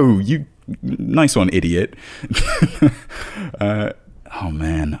 Like, no, you nice one, idiot. Oh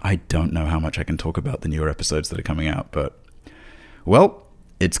man, I don't know how much I can talk about the newer episodes that are coming out, but well,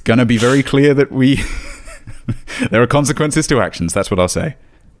 it's gonna be very clear that there are consequences to actions. That's what I'll say.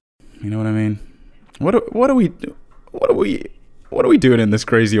 You know what I mean? What are we doing in this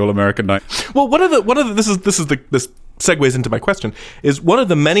crazy all-American night? Well, this segues into my question, is one of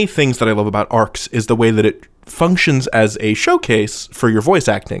the many things that I love about ARCS is the way that it functions as a showcase for your voice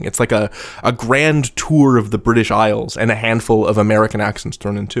acting. It's like a grand tour of the British Isles and a handful of American accents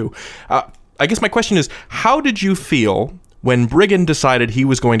thrown in too. I guess my question is, how did you feel when Briggan decided he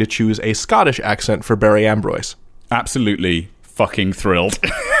was going to choose a Scottish accent for Barry Ambroise? Absolutely fucking thrilled.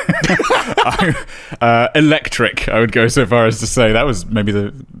 Electric, I would go so far as to say. That was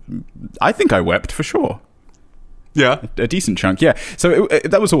maybe I think I wept for sure. Yeah. A decent chunk, yeah. So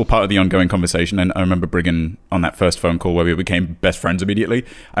that was all part of the ongoing conversation, and I remember Briggan on that first phone call where we became best friends immediately.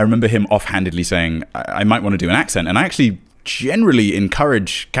 I remember him offhandedly saying, I might want to do an accent, and I actually generally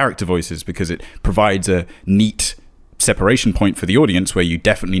encourage character voices because it provides a neat separation point for the audience where you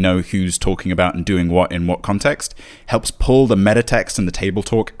definitely know who's talking about and doing what in what context, helps pull the meta text and the table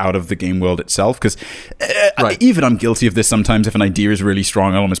talk out of the game world itself. Because even I'm guilty of this sometimes. If an idea is really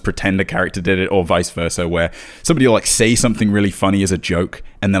strong, I'll almost pretend a character did it, or vice versa, where somebody will like say something really funny as a joke,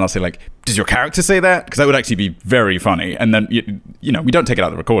 and then I'll say like, does your character say that? Because that would actually be very funny. And then, you know, we don't take it out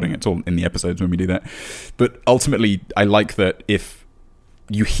of the recording. It's all in the episodes when we do that. But ultimately, I like that if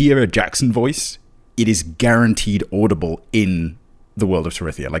you hear a Jackson voice, it is guaranteed audible in the world of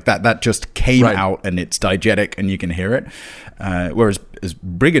Torithia. Like that just came out, and it's diegetic and you can hear it. Whereas as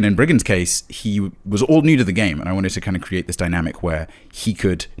Briggan, in Briggan's case, he was all new to the game, and I wanted to kind of create this dynamic where he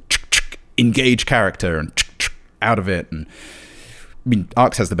could engage character and out of it. And I mean,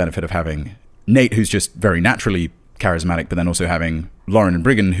 ARCS has the benefit of having Nate, who's just very naturally charismatic, but then also having Lauren and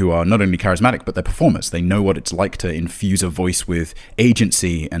Briggan, who are not only charismatic, but they're performers. They know what it's like to infuse a voice with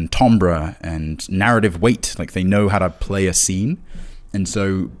agency and timbre and narrative weight. Like, they know how to play a scene. And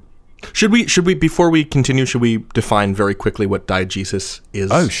so should we before we continue, should we define very quickly what diegesis is?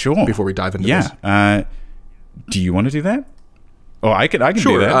 Oh, sure. Before we dive into this. Do you want to do that? Oh, I can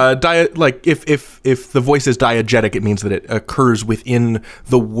sure. do that. Like if the voice is diegetic, it means that it occurs within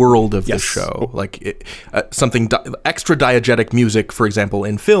the world of the show. Like something extra diegetic music, for example,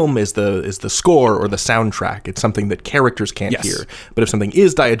 in film is the score or the soundtrack. It's something that characters can't hear. But if something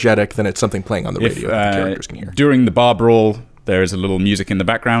is diegetic, then it's something playing on the radio that the characters can hear. During the bar brawl, there is a little music in the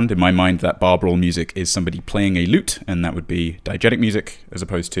background. In my mind, that bar brawl music is somebody playing a lute, and that would be diegetic music, as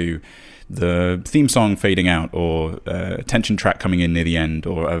opposed to the theme song fading out, or a tension track coming in near the end,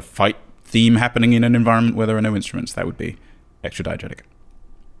 or a fight theme happening in an environment where there are no instruments. That would be extra diegetic.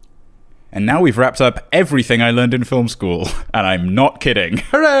 And now we've wrapped up everything I learned in film school, and I'm not kidding.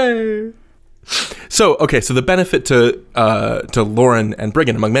 Hooray! So the benefit to Lauren and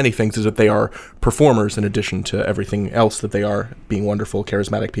Briggan, among many things, is that they are performers in addition to everything else that they are, being wonderful,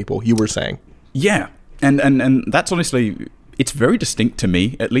 charismatic people, you were saying. Yeah, and that's honestly, it's very distinct to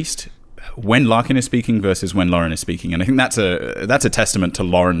me, at least, when Larkin is speaking versus when Lauren is speaking. And I think that's a testament to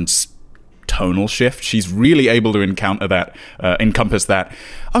Lauren's tonal shift. She's really able to encompass that.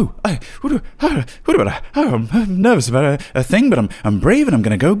 I'm nervous about a thing, but I'm brave and I'm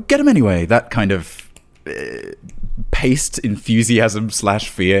going to go get him anyway. That kind of paced enthusiasm /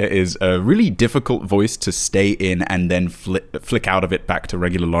 fear is a really difficult voice to stay in and then flick out of it back to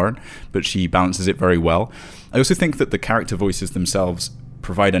regular Lauren, but she balances it very well. I also think that the character voices themselves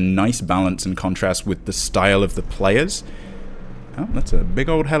provide a nice balance and contrast with the style of the players. Oh, that's a big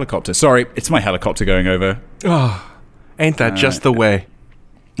old helicopter. Sorry, it's my helicopter going over. Oh, ain't that just the way?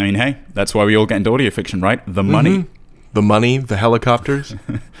 I mean, hey, that's why we all get into audio fiction, right? The money. Mm-hmm. The money, the helicopters.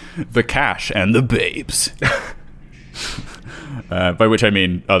 The cash, and the babes. By which I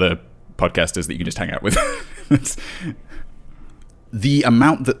mean other podcasters that you can just hang out with. The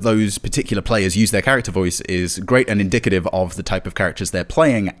amount that those particular players use their character voice is great and indicative of the type of characters they're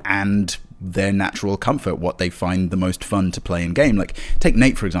playing and their natural comfort, what they find the most fun to play in game. Like, take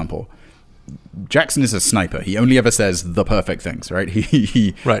Nate, for example. Jackson is a sniper. He only ever says the perfect things, right?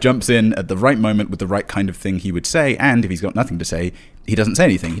 He jumps in at the right moment with the right kind of thing he would say, and if he's got nothing to say, he doesn't say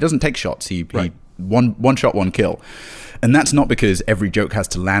anything. He doesn't take shots. He one shot, one kill. And that's not because every joke has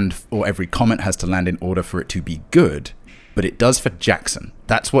to land or every comment has to land in order for it to be good, but it does for Jackson.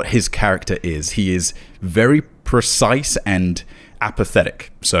 That's what his character is. He is very precise and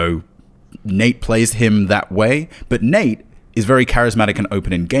apathetic. So Nate plays him that way, but Nate is very charismatic and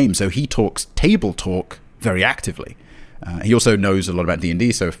open in game, so he talks table talk very actively. He also knows a lot about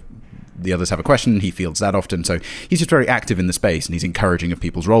D&D, so if the others have a question, he fields that often. So he's just very active in the space, and he's encouraging of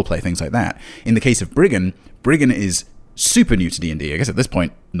people's roleplay, things like that. In the case of Briggan is super new to D&D. I guess at this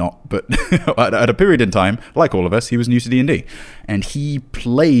point, not, but at a period in time, like all of us, he was new to D&D. And he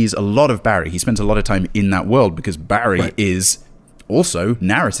plays a lot of Barry. He spends a lot of time in that world because Barry is also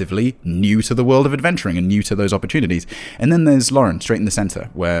narratively new to the world of adventuring and new to those opportunities. And then there's Lauren, straight in the center,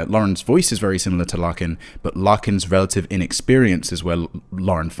 where Lauren's voice is very similar to Larkin, but Larkin's relative inexperience is where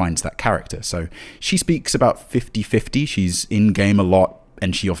Lauren finds that character. So she speaks about 50-50. She's in game a lot,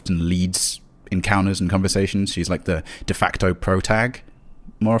 and she often leads encounters and conversations. She's like the de facto protag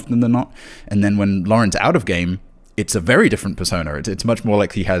more often than not. And then when Lauren's out of game, it's a very different persona. It's much more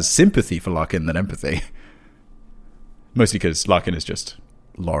like he has sympathy for Larkin than empathy. Mostly because Larkin is just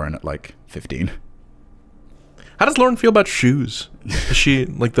Lauren at like 15. How does Lauren feel about shoes? Is she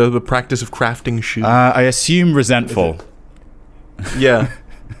like the practice of crafting shoes? I assume resentful. Yeah.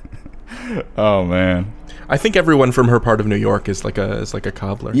 Oh man. I think everyone from her part of New York is like a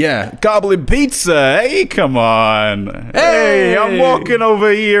cobbler. Yeah, gobbling pizza. Hey, come on. Hey, I'm walking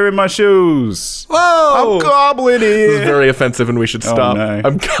over here in my shoes. Whoa! I'm gobbling here. This is very offensive, and we should stop. No.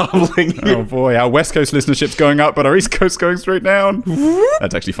 I'm gobbling here. Oh boy, our West Coast listenership's going up, but our East Coast going straight down.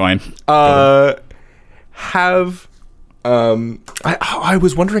 That's actually fine. I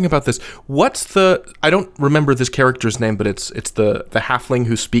was wondering about this. I don't remember this character's name, but it's the halfling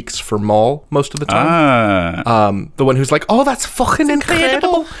who speaks for Maul most of the time. The one who's like, "Oh, that's fucking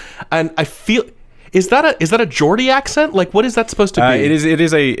incredible," and I feel. Is that a Geordie accent? Like, what is that supposed to be? It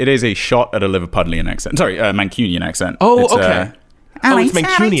is a shot at a Liverpudlian accent. Sorry, Mancunian accent. Oh, it's, okay. It's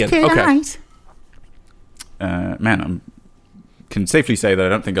Mancunian. Okay. Man, can safely say that I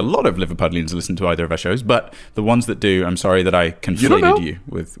don't think a lot of Liverpudlians listen to either of our shows, but the ones that do, I'm sorry that I conflated you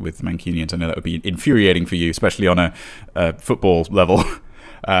with Mancunians. I know that would be infuriating for you, especially on a football level.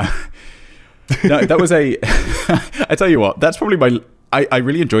 No, that was I tell you what, that's probably I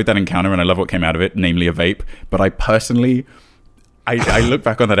really enjoyed that encounter, and I love what came out of it, namely a vape. But I personally, I look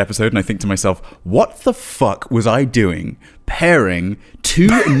back on that episode and I think to myself, what the fuck was I doing pairing two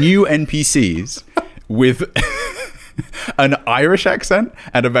new NPCs with an Irish accent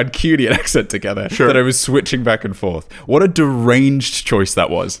and a Mancunian accent together that I was switching back and forth? What a deranged choice that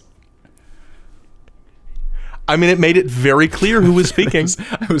was. I mean, it made it very clear who was speaking.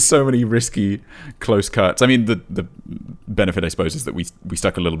 There was so many risky close cuts. I mean, the benefit, I suppose, is that we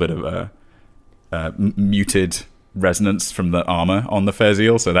stuck a little bit of muted resonance from the armor on the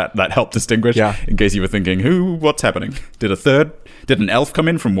Fezziel, so that helped distinguish. Yeah. In case you were thinking, what's happening? Did an elf come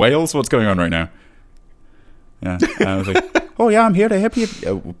in from Wales? What's going on right now? Yeah, I was like, oh yeah, I'm here to help you.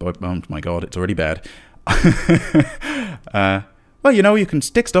 Oh my god, it's already bad. Well, you can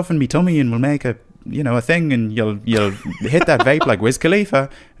stick stuff in me tummy and we'll make a thing, and you'll hit that vape like Wiz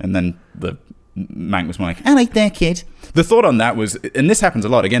Khalifa. And then the Mank was more like, I like that kid. The thought on that was, and this happens a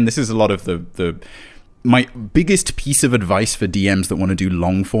lot. Again, this is a lot of my biggest piece of advice for DMs that want to do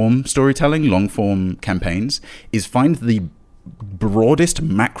long form storytelling, long form campaigns, is find the broadest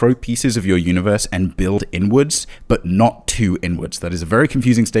macro pieces of your universe and build inwards, but not too inwards. That is a very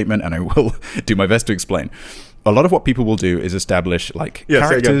confusing statement, and I will do my best to explain. A lot of what people will do is establish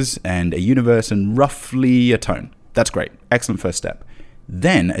characters and a universe and roughly a tone. That's great. Excellent first step.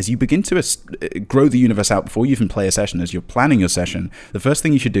 Then, as you begin to grow the universe out before you even play a session, as you're planning your session, the first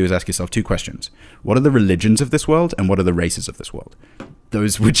thing you should do is ask yourself two questions. What are the religions of this world, and what are the races of this world?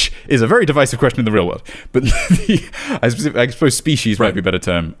 Which is a very divisive question in the real world. But I suppose species might be a better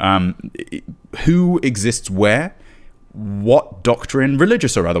term. Who exists where? What doctrine,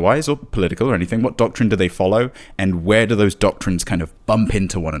 religious or otherwise, or political or anything, what doctrine do they follow, and where do those doctrines kind of bump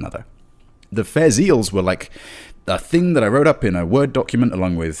into one another? The Fezziels were like a thing that I wrote up in a Word document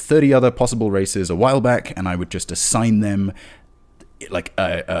along with 30 other possible races a while back, and I would just assign them like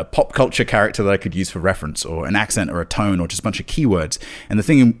a pop culture character that I could use for reference, or an accent or a tone, or just a bunch of keywords. And the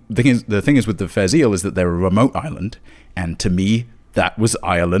thing is with the Fezziel is that they're a remote island, and to me, that was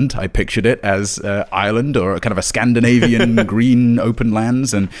Ireland. I pictured it as Ireland, or kind of a Scandinavian green open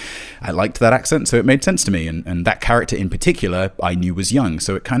lands, and I liked that accent, so it made sense to me. And that character in particular, I knew was young,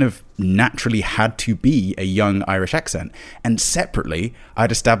 so it kind of naturally had to be a young Irish accent. And separately,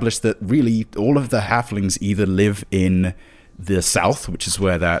 I'd established that really all of the halflings either live in the South, which is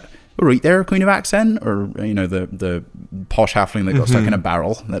where that right there kind of accent, or the posh halfling that got stuck in a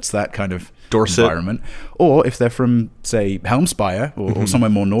barrel, that's that kind of Dorset environment. Or if they're from, say, Helmspire or somewhere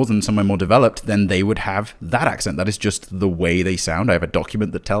more northern, somewhere more developed, then they would have that accent. That is just the way they sound. I have a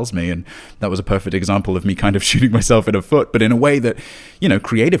document that tells me, and that was a perfect example of me kind of shooting myself in the foot, but in a way that,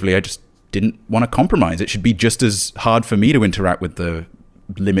 creatively, I just didn't want to compromise. It should be just as hard for me to interact with the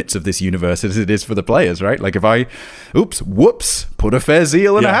limits of this universe as it is for the players, right? Like if I whoops put a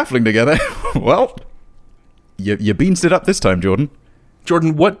Fezziel and a halfling together, well, you beansed it up this time, Jordan,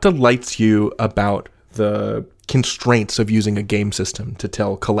 what delights you about the constraints of using a game system to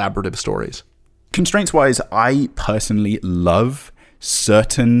tell collaborative stories? Constraints wise, I personally love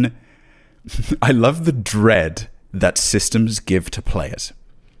I love the dread that systems give to players.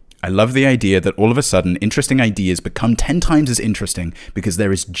 I love the idea that all of a sudden interesting ideas become 10 times as interesting because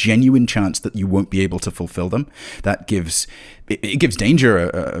there is genuine chance that you won't be able to fulfill them. That gives danger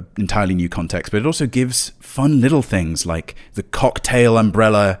a entirely new context, but it also gives fun little things like the cocktail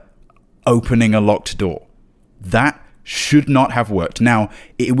umbrella opening a locked door. That should not have worked. Now,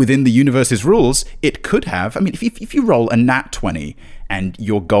 within the universe's rules, it could have. I mean, if you roll a nat 20 and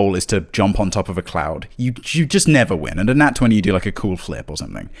your goal is to jump on top of a cloud, you just never win. And a nat 20, you do like a cool flip or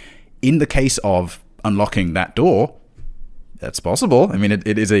something. In the case of unlocking that door, That's possible. I mean,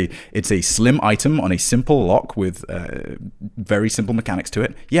 it's a slim item on a simple lock with very simple mechanics to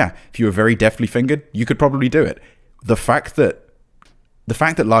it. Yeah, if you were very deftly fingered, you could probably do it. The fact that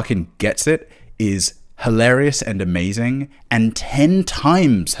Larkin gets it is hilarious and amazing, and 10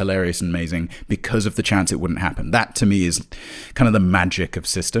 times hilarious and amazing because of the chance it wouldn't happen. That, to me, is kind of the magic of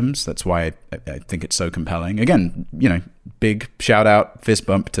systems. That's why I think it's so compelling. Again, big shout out, fist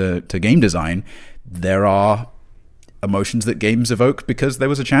bump to game design. There are emotions that games evoke because there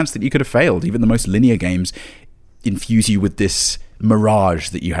was a chance that you could have failed. Even the most linear games infuse you with this mirage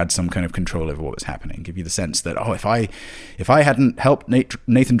that you had some kind of control over what was happening, give you the sense that, if I hadn't helped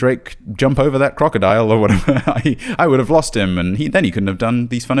Nathan Drake jump over that crocodile or whatever, I would have lost him, and then he couldn't have done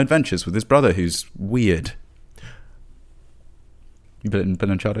these fun adventures with his brother who's weird. You been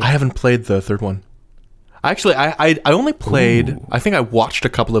Uncharted? I haven't played the third one. Actually, I only played, Ooh. I think I watched a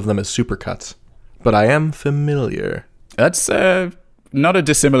couple of them as supercuts, but I am familiar. That's not a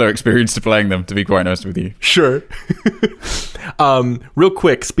dissimilar experience to playing them, to be quite honest with you. Sure. Real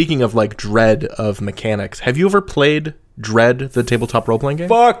quick, speaking of dread of mechanics, have you ever played Dread, the tabletop role-playing game?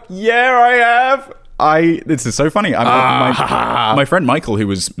 Fuck yeah, I have. This is so funny. My friend Michael, who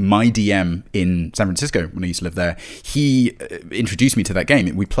was my DM in San Francisco when I used to live there, he introduced me to that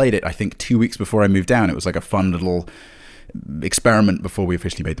game. We played it, I think, 2 weeks before I moved down. It was like a fun little experiment before we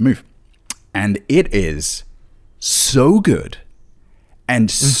officially made the move. And it is so good. And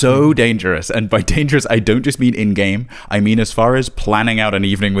so dangerous. And by dangerous, I don't just mean in-game. I mean as far as planning out an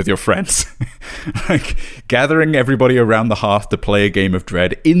evening with your friends. Like gathering everybody around the hearth to play a game of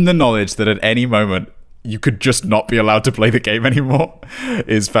Dread in the knowledge that at any moment you could just not be allowed to play the game anymore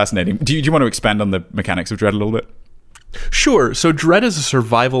is fascinating. Do you want to expand on the mechanics of Dread a little bit? Sure. So Dread is a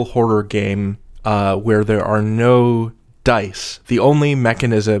survival horror game where there are no dice. The only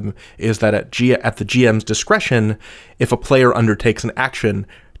mechanism is that at the GM's discretion, if a player undertakes an action,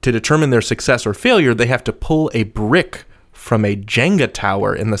 to determine their success or failure, they have to pull a brick from a Jenga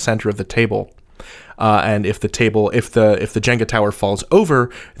tower in the center of the table. And if the Jenga tower falls over,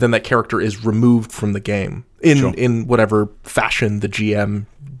 then that character is removed from the game in whatever fashion the GM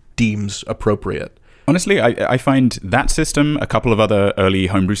deems appropriate. Honestly, I find that system, a couple of other early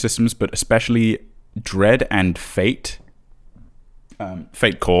homebrew systems, but especially Dread and Fate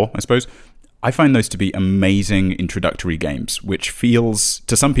Core, I suppose, I find those to be amazing introductory games, which feels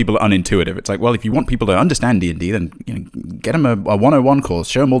to some people unintuitive. It's like, well, if you want people to understand D&D, then get them a 101 course,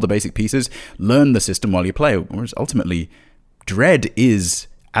 show them all the basic pieces, learn the system while you play. Whereas ultimately, Dread is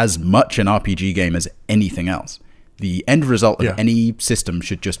as much an RPG game as anything else. The end result of any system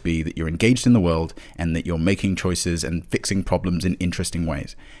should just be that you're engaged in the world and that you're making choices and fixing problems in interesting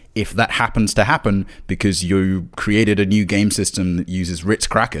ways. If that happens to happen because you created a new game system that uses Ritz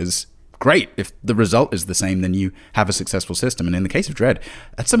crackers, great. If the result is the same, then you have a successful system. And in the case of Dread,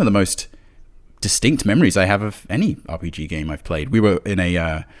 that's some of the most distinct memories I have of any RPG game I've played. We were in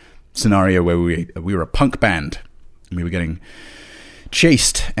a scenario where we were a punk band and we were getting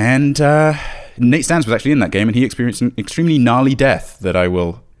chased, and Nate Stans was actually in that game, and he experienced an extremely gnarly death that I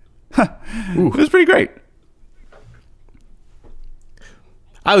will... It was pretty great.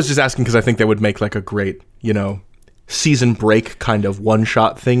 I was just asking because I think that would make like a great, season break kind of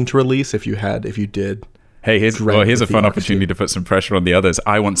one-shot thing to release if you did. Hey, here's a fun opportunity to put some pressure on the others.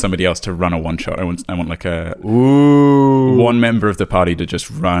 I want somebody else to run a one-shot. I want like a one member of the party to just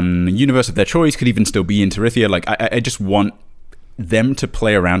run a universe of their choice, could even still be in Terithia. Like, I just want them to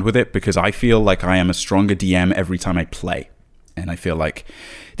play around with it because I feel like I am a stronger DM every time I play. And I feel like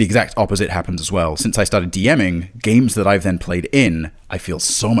the exact opposite happens as well. Since I started DMing, games that I've then played in, I feel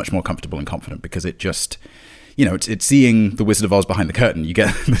so much more comfortable and confident because it just, it's seeing the Wizard of Oz behind the curtain. You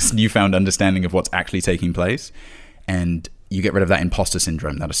get this newfound understanding of what's actually taking place, and you get rid of that imposter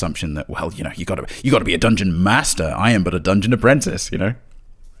syndrome, that assumption that, well, you got to be a dungeon master. I am but a dungeon apprentice,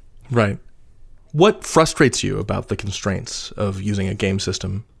 Right. What frustrates you about the constraints of using a game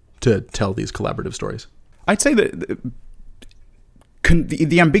system to tell these collaborative stories? I'd say that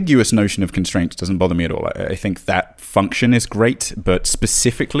the ambiguous notion of constraints doesn't bother me at all. I think that function is great, but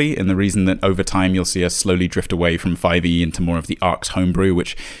specifically in the reason that over time you'll see us slowly drift away from 5e into more of the ARCS homebrew,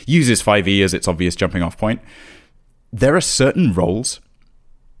 which uses 5e as its obvious jumping off point. There are certain roles,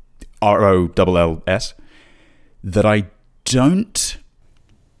 ROLLS, that I don't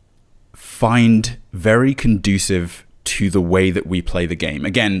find very conducive to the way that we play the game.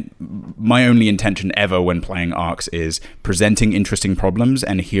 Again, my only intention ever when playing ARCS is presenting interesting problems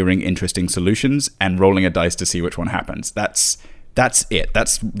and hearing interesting solutions and rolling a dice to see which one happens. That's it.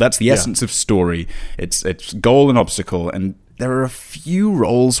 That's the essence of story. It's goal and obstacle. And there are a few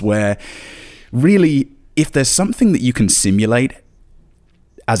roles where really if there's something that you can simulate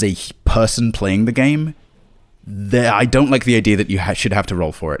as a person playing the game, I don't like the idea that you should have to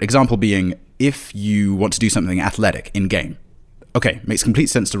roll for it. Example being, if you want to do something athletic in-game, okay, makes complete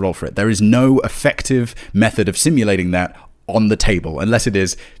sense to roll for it. There is no effective method of simulating that on the table, unless it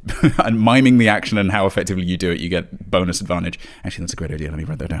is miming the action and how effectively you do it, you get bonus advantage. Actually, that's a great idea. Let me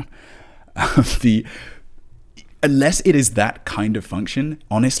write that down. Unless it is that kind of function,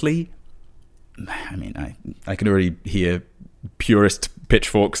 honestly, I mean, I can already hear purist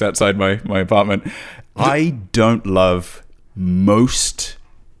pitchforks outside my apartment. I don't love most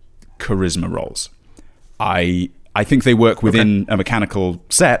charisma rolls. I think they work within a mechanical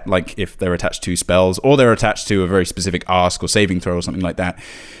set, like if they're attached to spells or they're attached to a very specific ARCS or saving throw or something like that.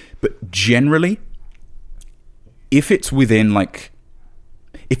 But generally, if it's within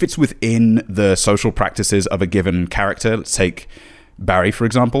the social practices of a given character, let's take Barry, for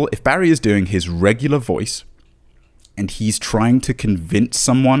example. If Barry is doing his regular voice and he's trying to convince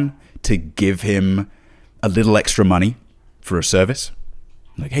someone to give him a little extra money for a service,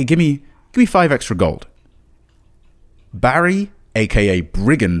 like, hey, give me 5 extra gold. Barry, aka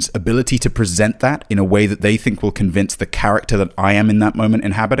Brigand's ability to present that in a way that they think will convince the character that I am in that moment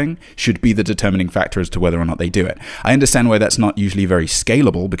inhabiting should be the determining factor as to whether or not they do it. I understand why that's not usually very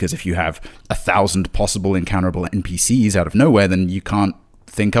scalable, because if you have 1,000 possible encounterable NPCs out of nowhere, then you can't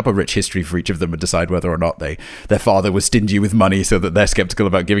think up a rich history for each of them and decide whether or not their father was stingy with money so that they're skeptical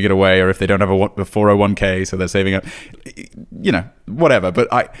about giving it away, or if they don't have a 401k so they're saving up, whatever.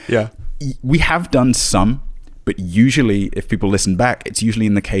 But we have done some. But usually, if people listen back, it's usually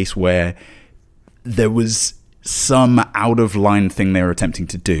in the case where there was some out-of-line thing they were attempting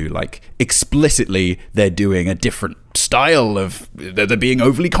to do. Like, explicitly, they're doing a different style of... They're being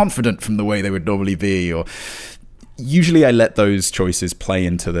overly confident from the way they would normally be. Or usually, I let those choices play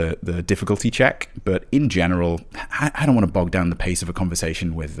into the difficulty check. But in general, I don't want to bog down the pace of a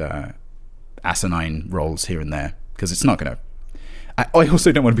conversation with asinine rolls here and there, because it's not going to... I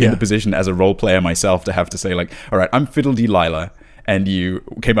also don't want to be in the position as a role player myself to have to say, like, all right, I'm Fiddle-Dee-Lila, and you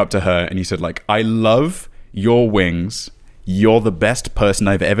came up to her and you said, like, I love your wings. You're the best person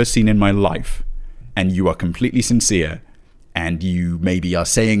I've ever seen in my life, and you are completely sincere, and you maybe are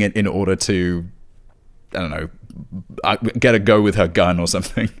saying it in order to, I don't know, get a go with her gun or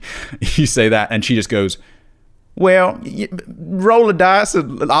something. You say that, and she just goes, well, roll a dice,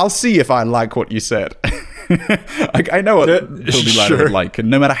 and I'll see if I like what you said. I know what Fiddle-Dee-Lila would like, and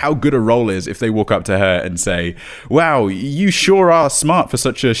no matter how good a roll is, if they walk up to her and say, wow, you sure are smart for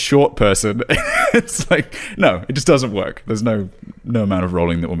such a short person, it's like, no, it just doesn't work. There's no amount of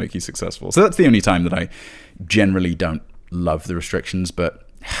rolling that will make you successful. So that's the only time that I generally don't love the restrictions, but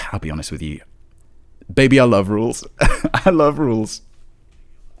I'll be honest with you, baby, I love rules. I love rules.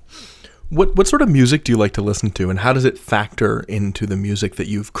 What sort of music do you like to listen to, and how does it factor into the music that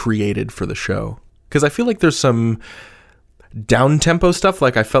you've created for the show? Because I feel like there's some down-tempo stuff.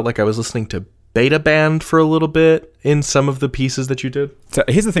 Like, I felt like I was listening to Beta Band for a little bit in some of the pieces that you did. So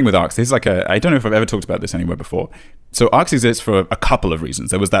here's the thing with ARCS. There's I don't know if I've ever talked about this anywhere before. So ARCS exists for a couple of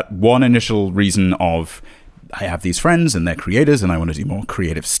reasons. There was that one initial reason of, I have these friends and they're creators and I want to do more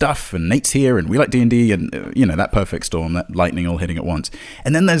creative stuff, and Nate's here and we like D&D, and that perfect storm, that lightning all hitting at once.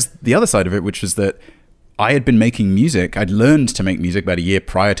 And then there's the other side of it, which is that I had been making music. I'd learned to make music about a year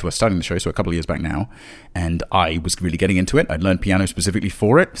prior to us starting the show, so a couple of years back now, and I was really getting into it. I'd learned piano specifically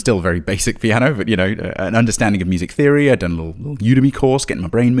for it, still very basic piano, but an understanding of music theory. I'd done a little Udemy course, getting my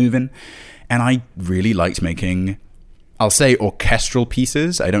brain moving, and I really liked making, I'll say, orchestral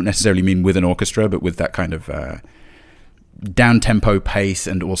pieces. I don't necessarily mean with an orchestra, but with that kind of down-tempo pace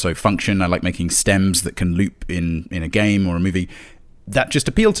and also function. I like making stems that can loop in a game or a movie. That just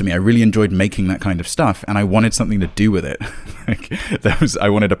appealed to me. I really enjoyed making that kind of stuff, and I wanted something to do with it. I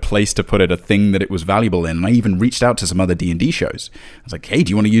wanted a place to put it, a thing that it was valuable in. And I even reached out to some other D&D shows. I was like, hey, do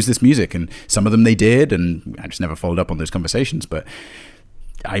you want to use this music? And some of them they did, and I just never followed up on those conversations, but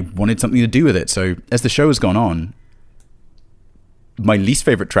I wanted something to do with it. So as the show has gone on, my least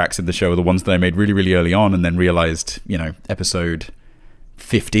favorite tracks in the show are the ones that I made really, really early on, and then realized, episode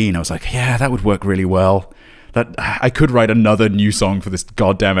 15, I was like, yeah, that would work really well. That I could write another new song for this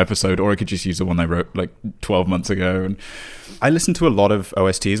goddamn episode, or I could just use the one I wrote like 12 months ago. And I listen to a lot of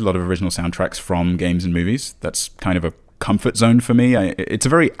OSTs, a lot of original soundtracks from games and movies. That's kind of a comfort zone for me. It's a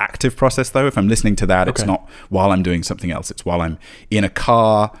very active process, though. If I'm listening to that, It's not while I'm doing something else. It's while I'm in a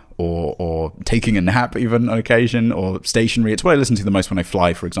car or taking a nap even on occasion, or stationary. It's what I listen to the most when I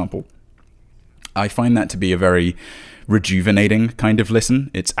fly, for example. I find that to be a very rejuvenating kind of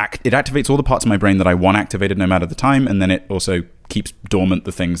listen. It activates all the parts of my brain that I want activated no matter the time, and then it also keeps dormant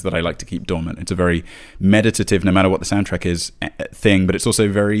the things that I like to keep dormant. It's a very meditative, no matter what the soundtrack is, thing, but it's also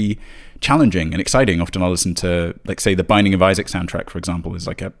very challenging and exciting. Often I'll listen to, like, say, the Binding of Isaac soundtrack, for example, is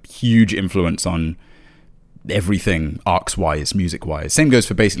like a huge influence on everything ARCS-wise, music-wise. Same goes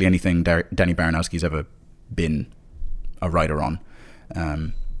for basically anything Danny Baranowski's ever been a writer on.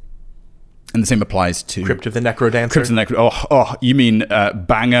 And the same applies to Crypt of the Necrodancer. Crypt of the Oh, you mean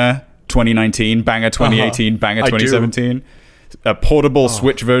Banger 2019, Banger 2018, Banger 2017, a portable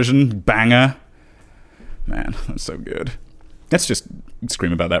Switch version, Banger. Man, that's so good. Let's just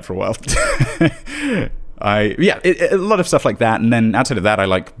scream about that for a while. A lot of stuff like that, and then outside of that, I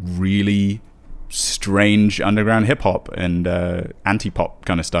like really strange underground hip hop and anti-pop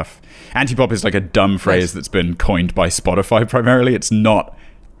kind of stuff. Anti-pop is like a dumb phrase that's been coined by Spotify primarily. It's not.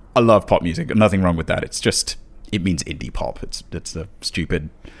 I love pop music. Nothing wrong with that. It's just, it means indie pop. It's a stupid.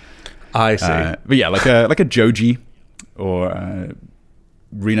 I see. But yeah, like a Joji or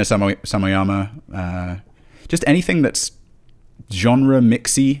Rina Samoyama. Just anything that's genre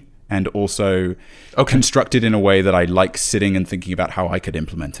mixy and also constructed in a way that I like sitting and thinking about how I could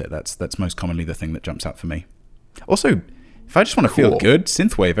implement it. That's most commonly the thing that jumps out for me. Also, if I just want to feel good,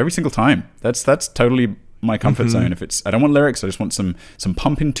 synthwave every single time. That's totally my comfort zone. If it's, I don't want lyrics, I just want some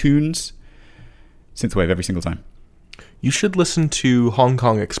pumping tunes. Synthwave every single time. You should listen to Hong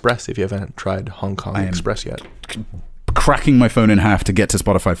Kong Express if you haven't tried Hong Kong Express yet. Cracking my phone in half to get to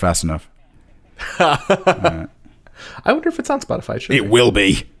Spotify fast enough. I wonder if it's on Spotify. It will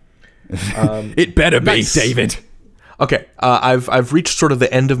be. It better be, David. Okay, I've reached sort of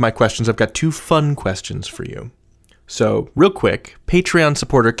the end of my questions. I've got 2 fun questions for you. So, real quick, Patreon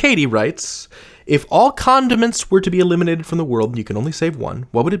supporter Katie writes, if all condiments were to be eliminated from the world and you can only save one,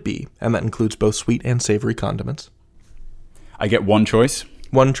 what would it be? And that includes both sweet and savory condiments. I get one choice?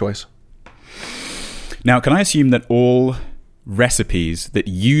 One choice. Now, can I assume that all recipes that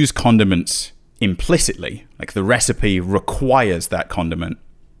use condiments implicitly, like the recipe requires that condiment,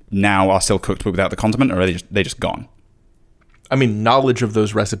 now are still cooked but without the condiment, or are they just gone? I mean, knowledge of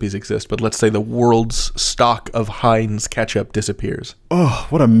those recipes exists, but let's say the world's stock of Heinz ketchup disappears. Oh,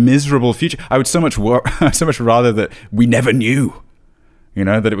 what a miserable future. I would so much rather that we never knew. You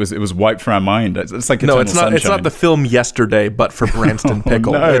know, that it was wiped from our mind. It's like no, it's not. It's not the film Yesterday, but for Branston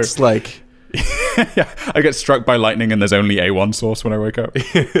Pickle. No. It's like yeah, I get struck by lightning and there's only A1 sauce when I wake up.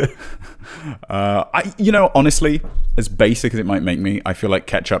 Honestly, as basic as it might make me, I feel like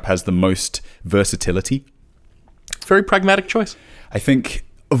ketchup has the most versatility. Very pragmatic choice. I think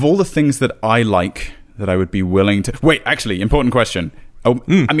of all the things that I like, that I would be willing to... Wait, actually, important question.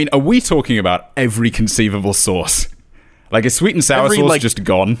 I mean, are we talking about every conceivable sauce? Like, is sweet and sour sauce just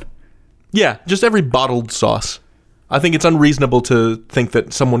gone? Yeah, just every bottled sauce. I think it's unreasonable to think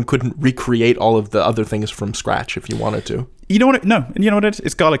that someone couldn't recreate all of the other things from scratch if you wanted to. You know what? No, you know what it is?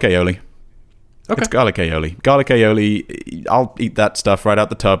 It's garlic aioli. Okay. It's garlic aioli. Garlic aioli, I'll eat that stuff right out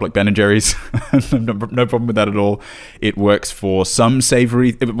the tub like Ben & Jerry's. No problem with that at all. It works for some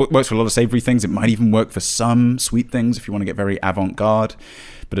savory. It works for a lot of savory things. It might even work for some sweet things if you want to get very avant-garde.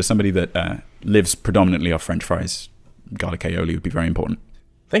 But as somebody that lives predominantly off French fries, garlic aioli would be very important.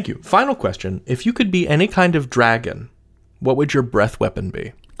 Thank you. Final question. If you could be any kind of dragon, what would your breath weapon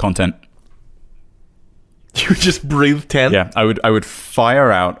be? Content. You just breathe 10? Yeah, I would fire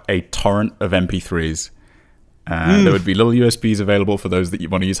out a torrent of MP3s. There would be little USBs available for those that you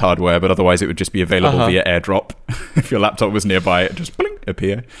want to use hardware, but otherwise it would just be available via AirDrop. If your laptop was nearby, it just blink,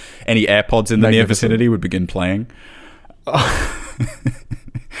 appear. Any AirPods in the near vicinity would begin playing.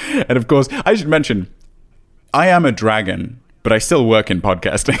 And of course, I should mention, I am a dragon, but I still work in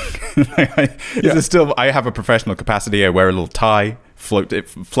podcasting. I have a professional capacity. I wear a little tie. It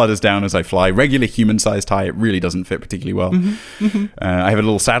flutters down as I fly. Regular human-sized tie. It really doesn't fit particularly well. I have a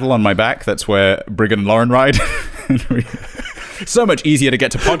little saddle on my back. That's where Brigid and Lauren ride. So much easier to get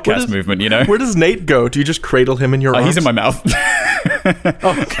to podcast movement, you know? Where does Nate go? Do you just cradle him in your arms? He's in my mouth.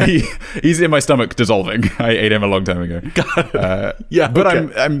 Okay. He's in my stomach dissolving. I ate him a long time ago. Got it.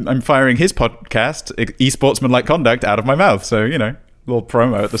 But I'm firing his podcast, Esportsmanlike Conduct, out of my mouth. So, you know, a little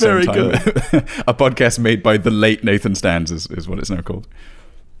promo at the same time. Good. A podcast made by the late Nathan Stans is what it's now called.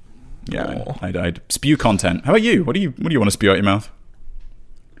 Yeah, I'd spew content. How about you? What do you want to spew out your mouth?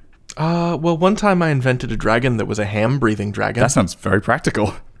 Well, one time I invented a dragon that was a ham-breathing dragon. That sounds very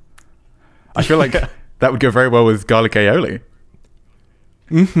practical. I feel like that would go very well with garlic aioli.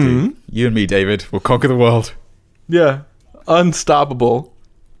 Dude, you and me, David, will conquer the world. Yeah, unstoppable.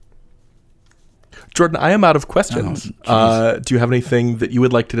 Jordan, I am out of questions. Do you have anything that you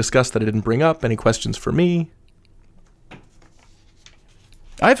would like to discuss that I didn't bring up? Any questions for me?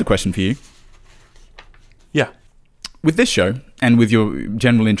 I have a question for you. Yeah. with this show and with your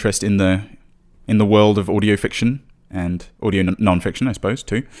general interest in the world of audio fiction and audio non-fiction, I suppose,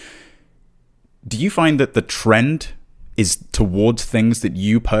 too, do you find that the trend is towards things that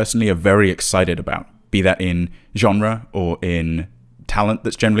you personally are very excited about, be that in genre or in talent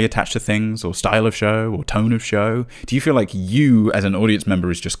that's generally attached to things, or style of show or tone of show? Do you feel like you as an audience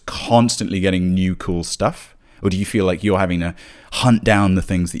member is just constantly getting new cool stuff? Or do you feel like you're having to hunt down the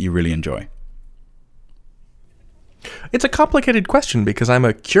things that you really enjoy? It's a complicated question because I'm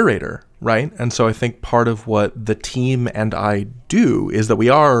a curator, right? And so I think part of what the team and I do is that we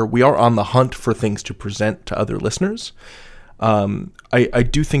are on the hunt for things to present to other listeners. I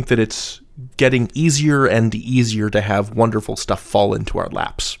do think that it's getting easier and easier to have wonderful stuff fall into our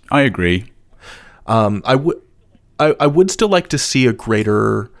laps. I agree. I would still like to see a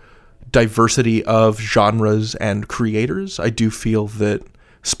greater diversity of genres and creators. I do feel that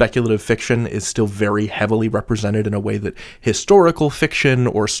speculative fiction is still very heavily represented in a way that historical fiction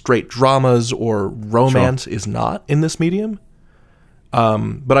or straight dramas or romance is not in this medium.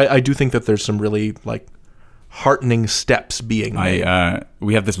 But I do think that there's some really heartening steps being made.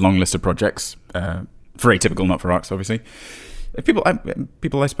 We have this long list of projects for Atypical, not for ARCS, obviously. People,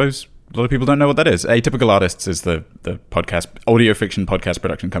 I suppose, a lot of people don't know what that is. Atypical Artists is the podcast, audio fiction podcast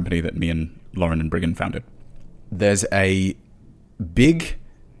production company that me and Lauren and Brigham founded. There's a big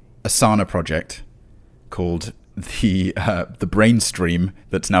Asana project called the Brainstream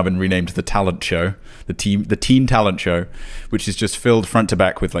that's now been renamed the Talent Show, the Teen Talent Show, which is just filled front to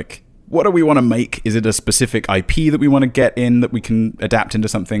back with what do we want to make? Is it a specific IP that we want to get in that we can adapt into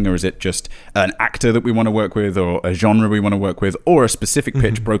something, or is it just an actor that we want to work with, or a genre we want to work with, or a specific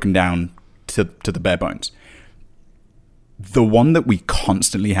pitch broken down to the bare bones? The one that we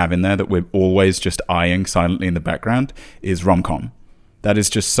constantly have in there that we're always just eyeing silently in the background is rom-com. That is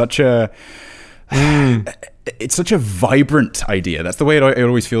just such a... It's such a vibrant idea. That's the way it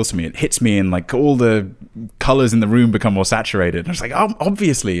always feels to me. It hits me, and all the colors in the room become more saturated. And I was like, oh,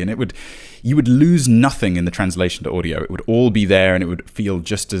 obviously. And you would lose nothing in the translation to audio. It would all be there, and it would feel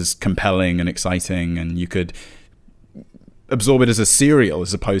just as compelling and exciting. And you could absorb it as a serial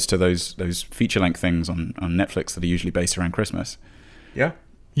as opposed to those feature-length things on Netflix that are usually based around Christmas. Yeah.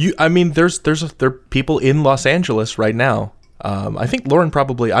 There are people in Los Angeles right now. I think Lauren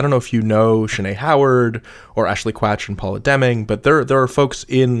probably, I don't know if you know Shanae Howard or Ashley Quatch and Paula Deming, but there are folks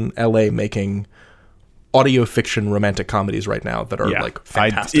in LA making audio fiction romantic comedies right now that are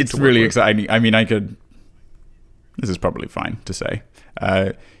fantastic. It's really exciting. I mean, this is probably fine to say.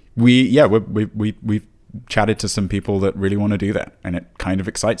 We've chatted to some people that really want to do that, and it kind of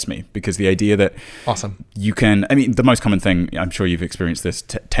excites me because the idea that awesome you can, the most common thing, I'm sure you've experienced this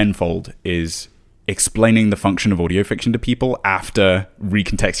tenfold, is explaining the function of audio fiction to people after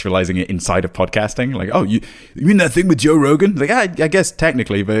recontextualizing it inside of podcasting. You mean that thing with Joe Rogan? I guess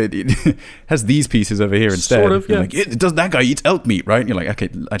technically, but it has these pieces over here instead. Sort of, yeah. It does, that guy eats elk meat, right? And you're like, okay,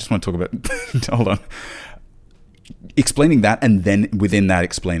 I just want to talk about... Hold on. Explaining that, and then within that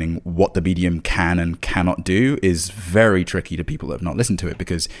explaining what the medium can and cannot do, is very tricky to people that have not listened to it,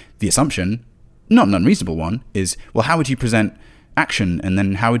 because the assumption, not an unreasonable one, is, well, how would you present action, and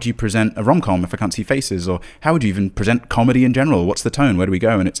then how would you present a rom-com if I can't see faces, or how would you even present comedy in general? What's the tone? Where do we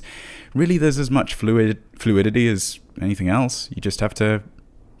go? And it's really, there's as much fluidity as anything else. You just have to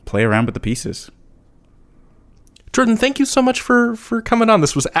play around with the pieces. Jordan, thank you so much for coming on.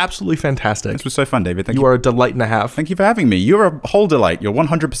 This was absolutely fantastic. This was so fun, David. Thank you. You are a delight and a half. Thank you for having me. You're a whole delight. You're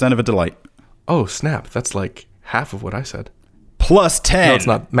 100% of a delight. Oh, snap. That's half of what I said. Plus 10. No, it's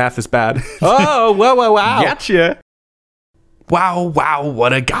not. Math is bad. Oh, wow. Gotcha. Wow,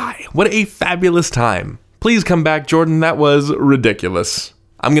 what a guy. What a fabulous time. Please come back, Jordan. That was ridiculous.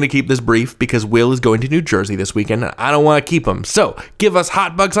 I'm going to keep this brief because Will is going to New Jersey this weekend. I don't want to keep him. So give us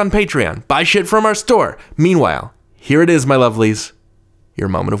hot bucks on Patreon. Buy shit from our store. Meanwhile, here it is, my lovelies. Your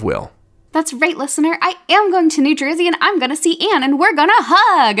moment of Will. That's right, listener. I am going to New Jersey, and I'm going to see Anne, and we're going to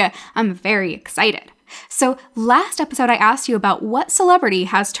hug. I'm very excited. So last episode, I asked you about what celebrity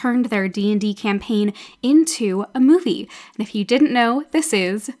has turned their D&D campaign into a movie. And if you didn't know, this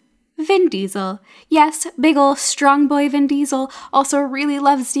is Vin Diesel. Yes, big ol' strong boy Vin Diesel also really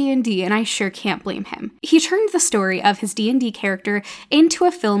loves D&D, and I sure can't blame him. He turned the story of his D&D character into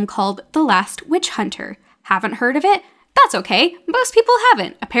a film called The Last Witch Hunter. Haven't heard of it? That's okay. Most people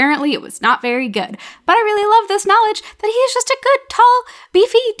haven't. Apparently it was not very good. But I really love this knowledge that he is just a good, tall,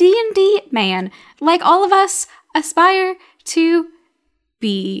 beefy D&D man, like all of us aspire to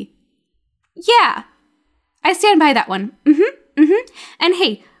be. Yeah, I stand by that one. And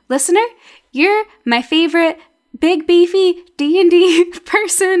hey, listener, you're my favorite big, beefy D&D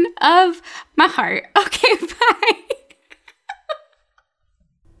person of my heart. Okay, bye.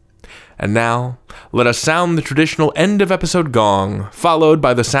 And now, let us sound the traditional end-of-episode gong, followed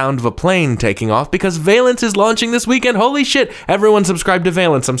by the sound of a plane taking off because Valence is launching this weekend. Holy shit! Everyone subscribe to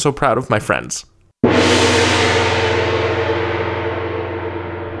Valence. I'm so proud of my friends.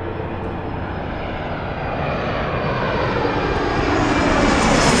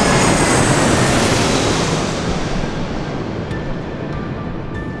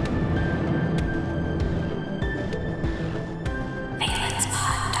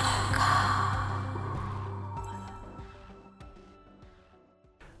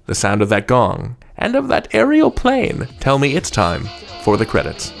 The sound of that gong, and of that aerial plane, tell me it's time for the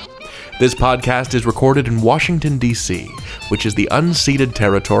credits. This podcast is recorded in Washington, D.C., which is the unceded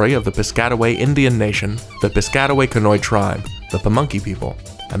territory of the Piscataway Indian Nation, the Piscataway Conoy Tribe, the Pamunkey people,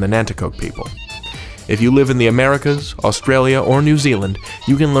 and the Nanticoke people. If you live in the Americas, Australia, or New Zealand,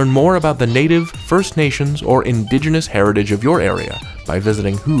 you can learn more about the Native, First Nations, or Indigenous heritage of your area by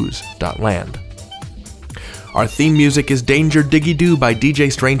visiting whos.land. Our theme music is Danger Diggy Doo by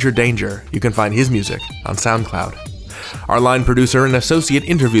DJ Stranger Danger. You can find his music on SoundCloud. Our line producer and associate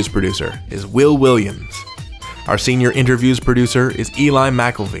interviews producer is Will Williams. Our senior interviews producer is Eli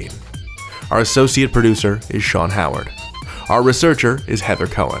McElveen. Our associate producer is Sean Howard. Our researcher is Heather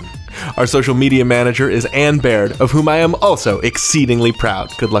Cohen. Our social media manager is Ann Baird, of whom I am also exceedingly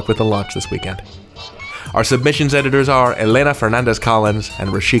proud. Good luck with the launch this weekend. Our submissions editors are Elena Fernandez-Collins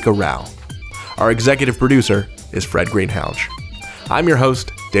and Rashika Rao. Our executive producer is Fred Greenhalgh. I'm your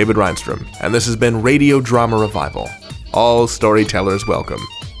host, David Reinstrom, and this has been Radio Drama Revival. All storytellers welcome.